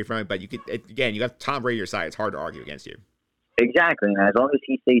stay away from it. But you have Tom Brady on your side. It's hard to argue against you. Exactly, and as long as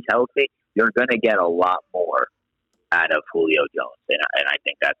he stays healthy, you're going to get a lot more out of Julio Jones, and I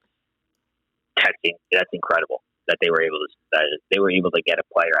think that's incredible that they were able to get a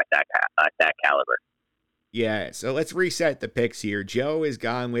player at that caliber. Yeah, so let's reset the picks here. Joe is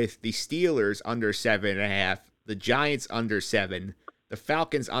gone with the Steelers under 7.5. The Giants under 7, the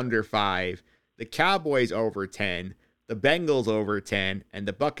Falcons under 5, the Cowboys over 10, the Bengals over 10, and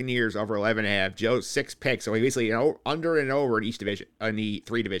the Buccaneers over 11.5. Joe's 6 picks, so he basically under and over in each division, in the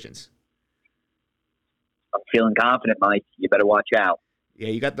 3 divisions. I'm feeling confident, Mike. You better watch out. Yeah,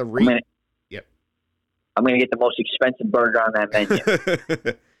 you got the Yep. I'm going to get the most expensive burger on that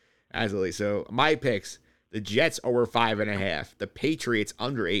menu. Absolutely. So my picks: the Jets over 5.5, the Patriots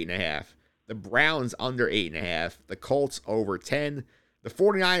under 8.5. The Browns under 8.5, the Colts over 10, the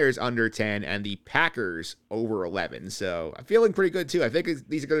 49ers under 10, and the Packers over 11. So I'm feeling pretty good too. I think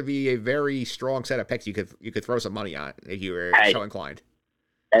these are going to be a very strong set of picks you could throw some money on if you were so inclined.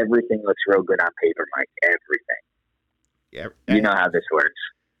 Everything looks real good on paper, Mike. Everything. Yeah. You know how this works.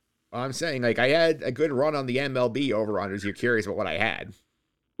 Well, I'm saying, like, I had a good run on the MLB over-unders. You're curious about what I had.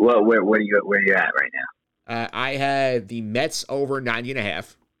 Well, where are you at right now? I had the Mets over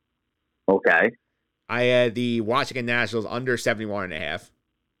 90.5. Okay. I had the Washington Nationals under 71.5.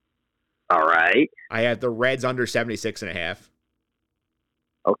 All right. I had the Reds under 76.5.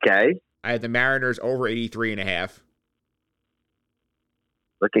 Okay. I had the Mariners over 83.5.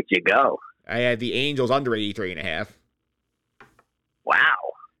 Look at you go. I had the Angels under 83.5. Wow.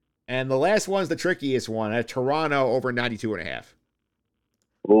 And the last one's the trickiest one. At Toronto over 92.5.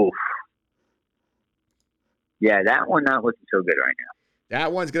 Oof. Yeah, that one not looking so good right now.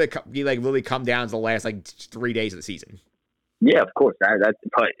 That one's gonna be like literally come down to the last like 3 days of the season. Yeah, of course. That's a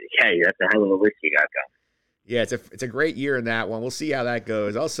hell of a risk you got going. Yeah, it's a great year in that one. We'll see how that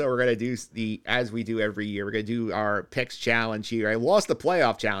goes. Also, we're gonna do as we do every year. We're gonna do our picks challenge here. I lost the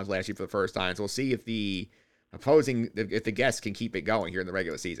playoff challenge last year for the first time, so we'll see if the guests can keep it going here in the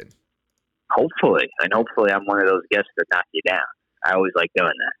regular season. Hopefully, I'm one of those guests that knock you down. I always like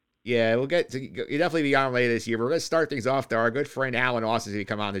doing that. Yeah, you'll definitely be on later this year. But we're gonna start things off though. Our good friend Alan Austin is gonna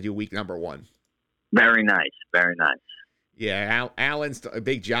come on to do week number 1. Very nice, very nice. Yeah, Alan's a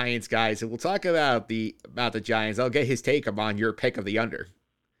big Giants guy, so we'll talk about the Giants. I'll get his take on your pick of the under.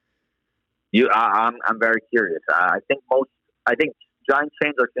 I'm very curious. I think Giants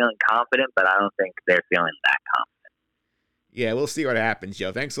fans are feeling confident, but I don't think they're feeling that confident. Yeah, we'll see what happens,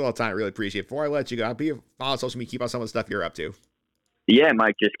 Joe. Thanks a lot of time. I really appreciate it. Before I let you go, follow social media, keep on some of the stuff you're up to. Yeah,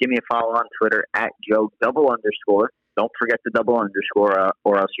 Mike, just give me a follow on Twitter at Joe _. Don't forget the _,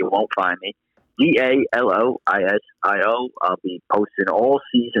 or else you won't find me. DALOISIO. I'll be posting all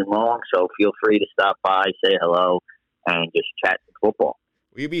season long, so feel free to stop by, say hello, and just chat some football.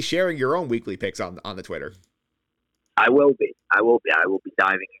 Will you be sharing your own weekly picks on the Twitter? I will be. I will be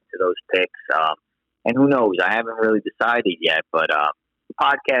diving into those picks. And who knows? I haven't really decided yet, but the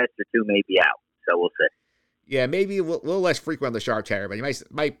podcast or two may be out, so we'll see. Yeah, maybe a little less frequent on the Sharp Chatter, but you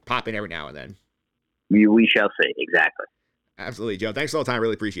might pop in every now and then. We shall see. Exactly. Absolutely, Joe. Thanks all the time. I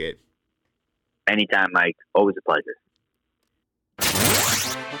really appreciate it. Anytime, Mike. Always a pleasure.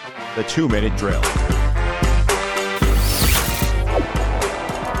 The 2-minute drill.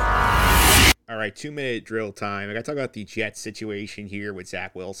 All right, 2-minute drill time. I got to talk about the Jets situation here with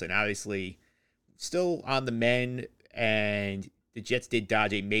Zach Wilson. Obviously, still on the mend, and the Jets did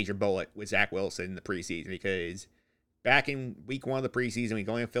dodge a major bullet with Zach Wilson in the preseason because back in week 1 of the preseason, we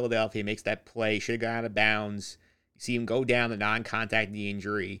go in Philadelphia, he makes that play, should have gone out of bounds. You see him go down the non-contact knee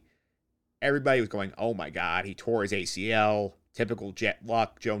injury. Everybody was going, oh my God, he tore his ACL. Typical Jet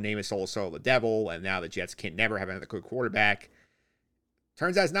luck. Joe Namath sold the devil, and now the Jets can never have another good quarterback.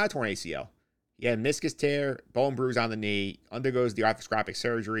 Turns out it's not a torn ACL. He had a meniscus tear, bone bruise on the knee, undergoes the arthroscopic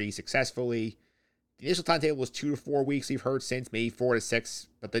surgery successfully. The initial timetable was 2 to 4 weeks. We've heard since maybe 4 to 6.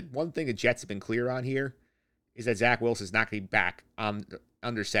 But the one thing the Jets have been clear on here is that Zach Wilson is not going to be back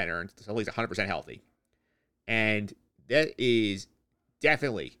under center until he's 100% healthy. And that is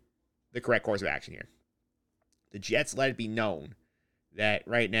definitely the correct course of action here. The Jets let it be known that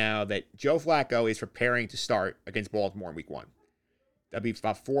right now that Joe Flacco is preparing to start against Baltimore in week 1. That'll be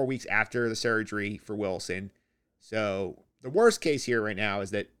about 4 weeks after the surgery for Wilson. So the worst case here right now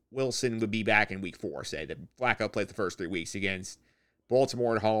is that Wilson would be back in week 4, say that Flacco played the first 3 weeks against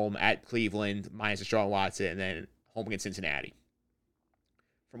Baltimore at home, at Cleveland, minus Deshaun Watson, and then home against Cincinnati.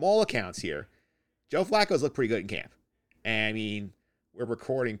 From all accounts here, Joe Flacco's looked pretty good in camp. And I mean, we're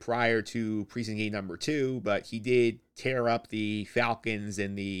recording prior to preseason game number 2, but he did tear up the Falcons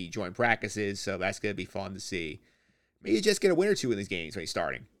in the joint practices, so that's going to be fun to see. Maybe just get a win or 2 in these games when he's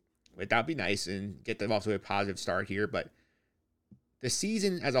starting. But that'd be nice and get them off to a positive start here. But the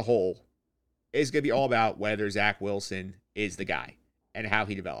season as a whole is going to be all about whether Zach Wilson is the guy and how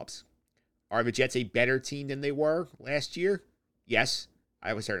he develops. Are the Jets a better team than they were last year? Yes,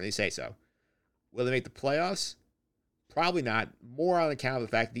 I would certainly say so. Will they make the playoffs? Probably not. More on account of the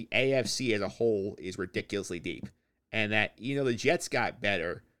fact the AFC as a whole is ridiculously deep. And that, the Jets got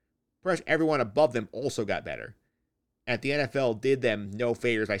better. Pretty much everyone above them also got better. And the NFL did them no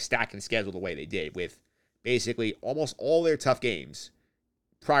favors by stacking the schedule the way they did, with basically almost all their tough games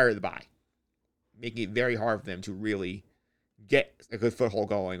prior to the bye, making it very hard for them to really get a good foothold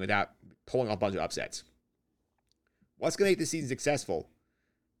going without pulling off a bunch of upsets. What's going to make this season successful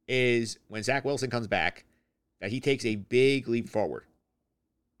is when Zach Wilson comes back, that he takes a big leap forward.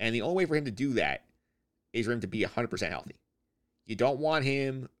 And the only way for him to do that is for him to be 100% healthy. You don't want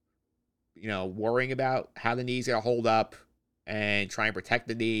him, worrying about how the knee's going to hold up and try and protect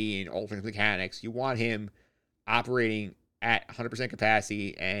the knee and alternate mechanics. You want him operating at 100%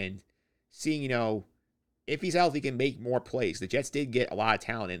 capacity and seeing, if he's healthy, he can make more plays. The Jets did get a lot of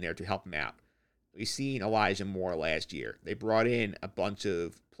talent in there to help him out. We've seen Elijah Moore last year. They brought in a bunch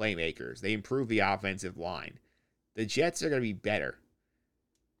of playmakers. They improved the offensive line. The Jets are going to be better.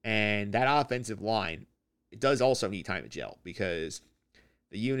 And that offensive line, it does also need time to gel because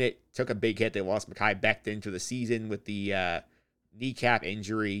the unit took a big hit. They lost Mekhi Becton to the season with the kneecap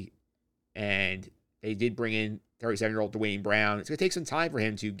injury. And they did bring in 37-year-old Dwayne Brown. It's going to take some time for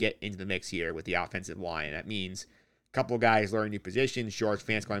him to get into the mix here with the offensive line. That means couple of guys learning new positions. George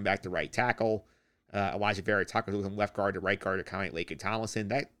Fant's going back to right tackle. Elijah Vera Tucker moving from left guard to right guard to accommodate Laken Tomlinson.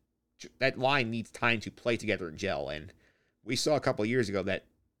 That line needs time to play together and gel. And we saw a couple of years ago that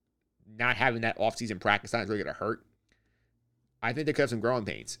not having that offseason practice time is really going to hurt. I think they could have some growing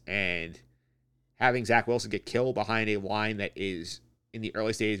pains. And having Zach Wilson get killed behind a line that is in the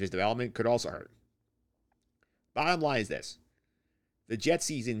early stages of his development could also hurt. Bottom line is this. The Jets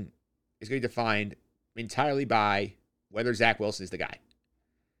season is going to be defined entirely by whether Zach Wilson is the guy.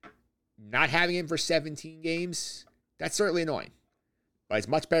 Not having him for 17 games, that's certainly annoying. But it's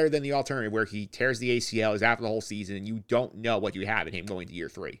much better than the alternative where he tears the ACL, is out for the whole season, and you don't know what you have in him going to year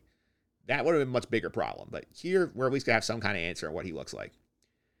 3. That would have been a much bigger problem. But here, we're at least going to have some kind of answer on what he looks like.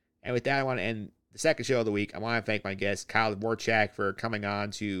 And with that, I want to end the second show of the week. I want to thank my guest, Kyle Dvorchak, for coming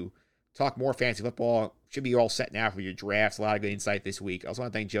on to talk more fantasy football. Should be all set now for your drafts. A lot of good insight this week. I also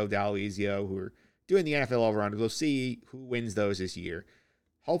want to thank Joe D'Alizio, who are doing the NFL over-under. We'll see who wins those this year.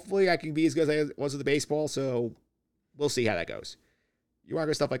 Hopefully, I can be as good as I was with the baseball, so we'll see how that goes. You want to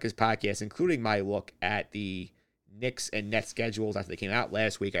go stuff like this podcast, including my look at the Knicks and Nets schedules after they came out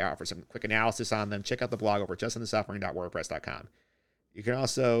last week. I offer some quick analysis on them. Check out the blog over at justinthesuffering.wordpress.com. You can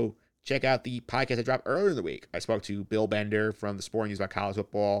also check out the podcast I dropped earlier in the week. I spoke to Bill Bender from the Sporting News about college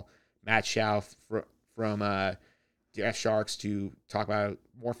football, Matt Schauf from the F Sharks to talk about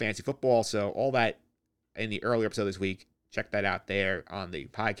more fantasy football. So all that in the earlier episode this week. Check that out there on the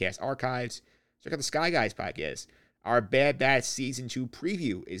podcast archives. Check out the Sky Guys podcast. Our Bad Batch Season 2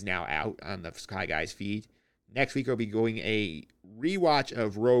 preview is now out on the Sky Guys feed. Next week, we'll be going a rewatch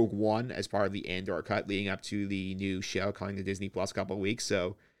of Rogue One as part of the Andor cut leading up to the new show coming to Disney Plus a couple of weeks.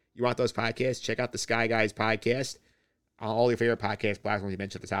 So you want those podcasts, check out the Sky Guys podcast on all your favorite podcast platforms you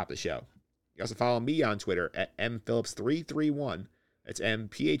mentioned at the top of the show. You also follow me on Twitter at mphillips331. That's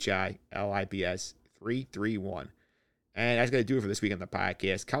MPHILIPS 331. And that's going to do it for this week on the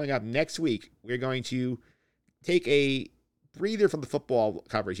podcast. Coming up next week, we're going to take a breather from the football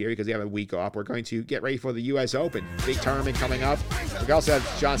coverage here because we have a week off. We're going to get ready for the U.S. Open. Big tournament coming up. We also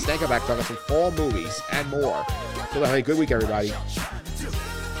have John Stanko back talking about some fall movies and more. So have a good week, everybody.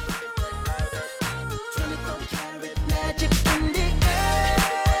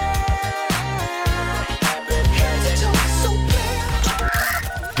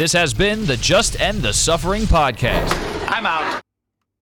 This has been the Just End the Suffering podcast. I'm out.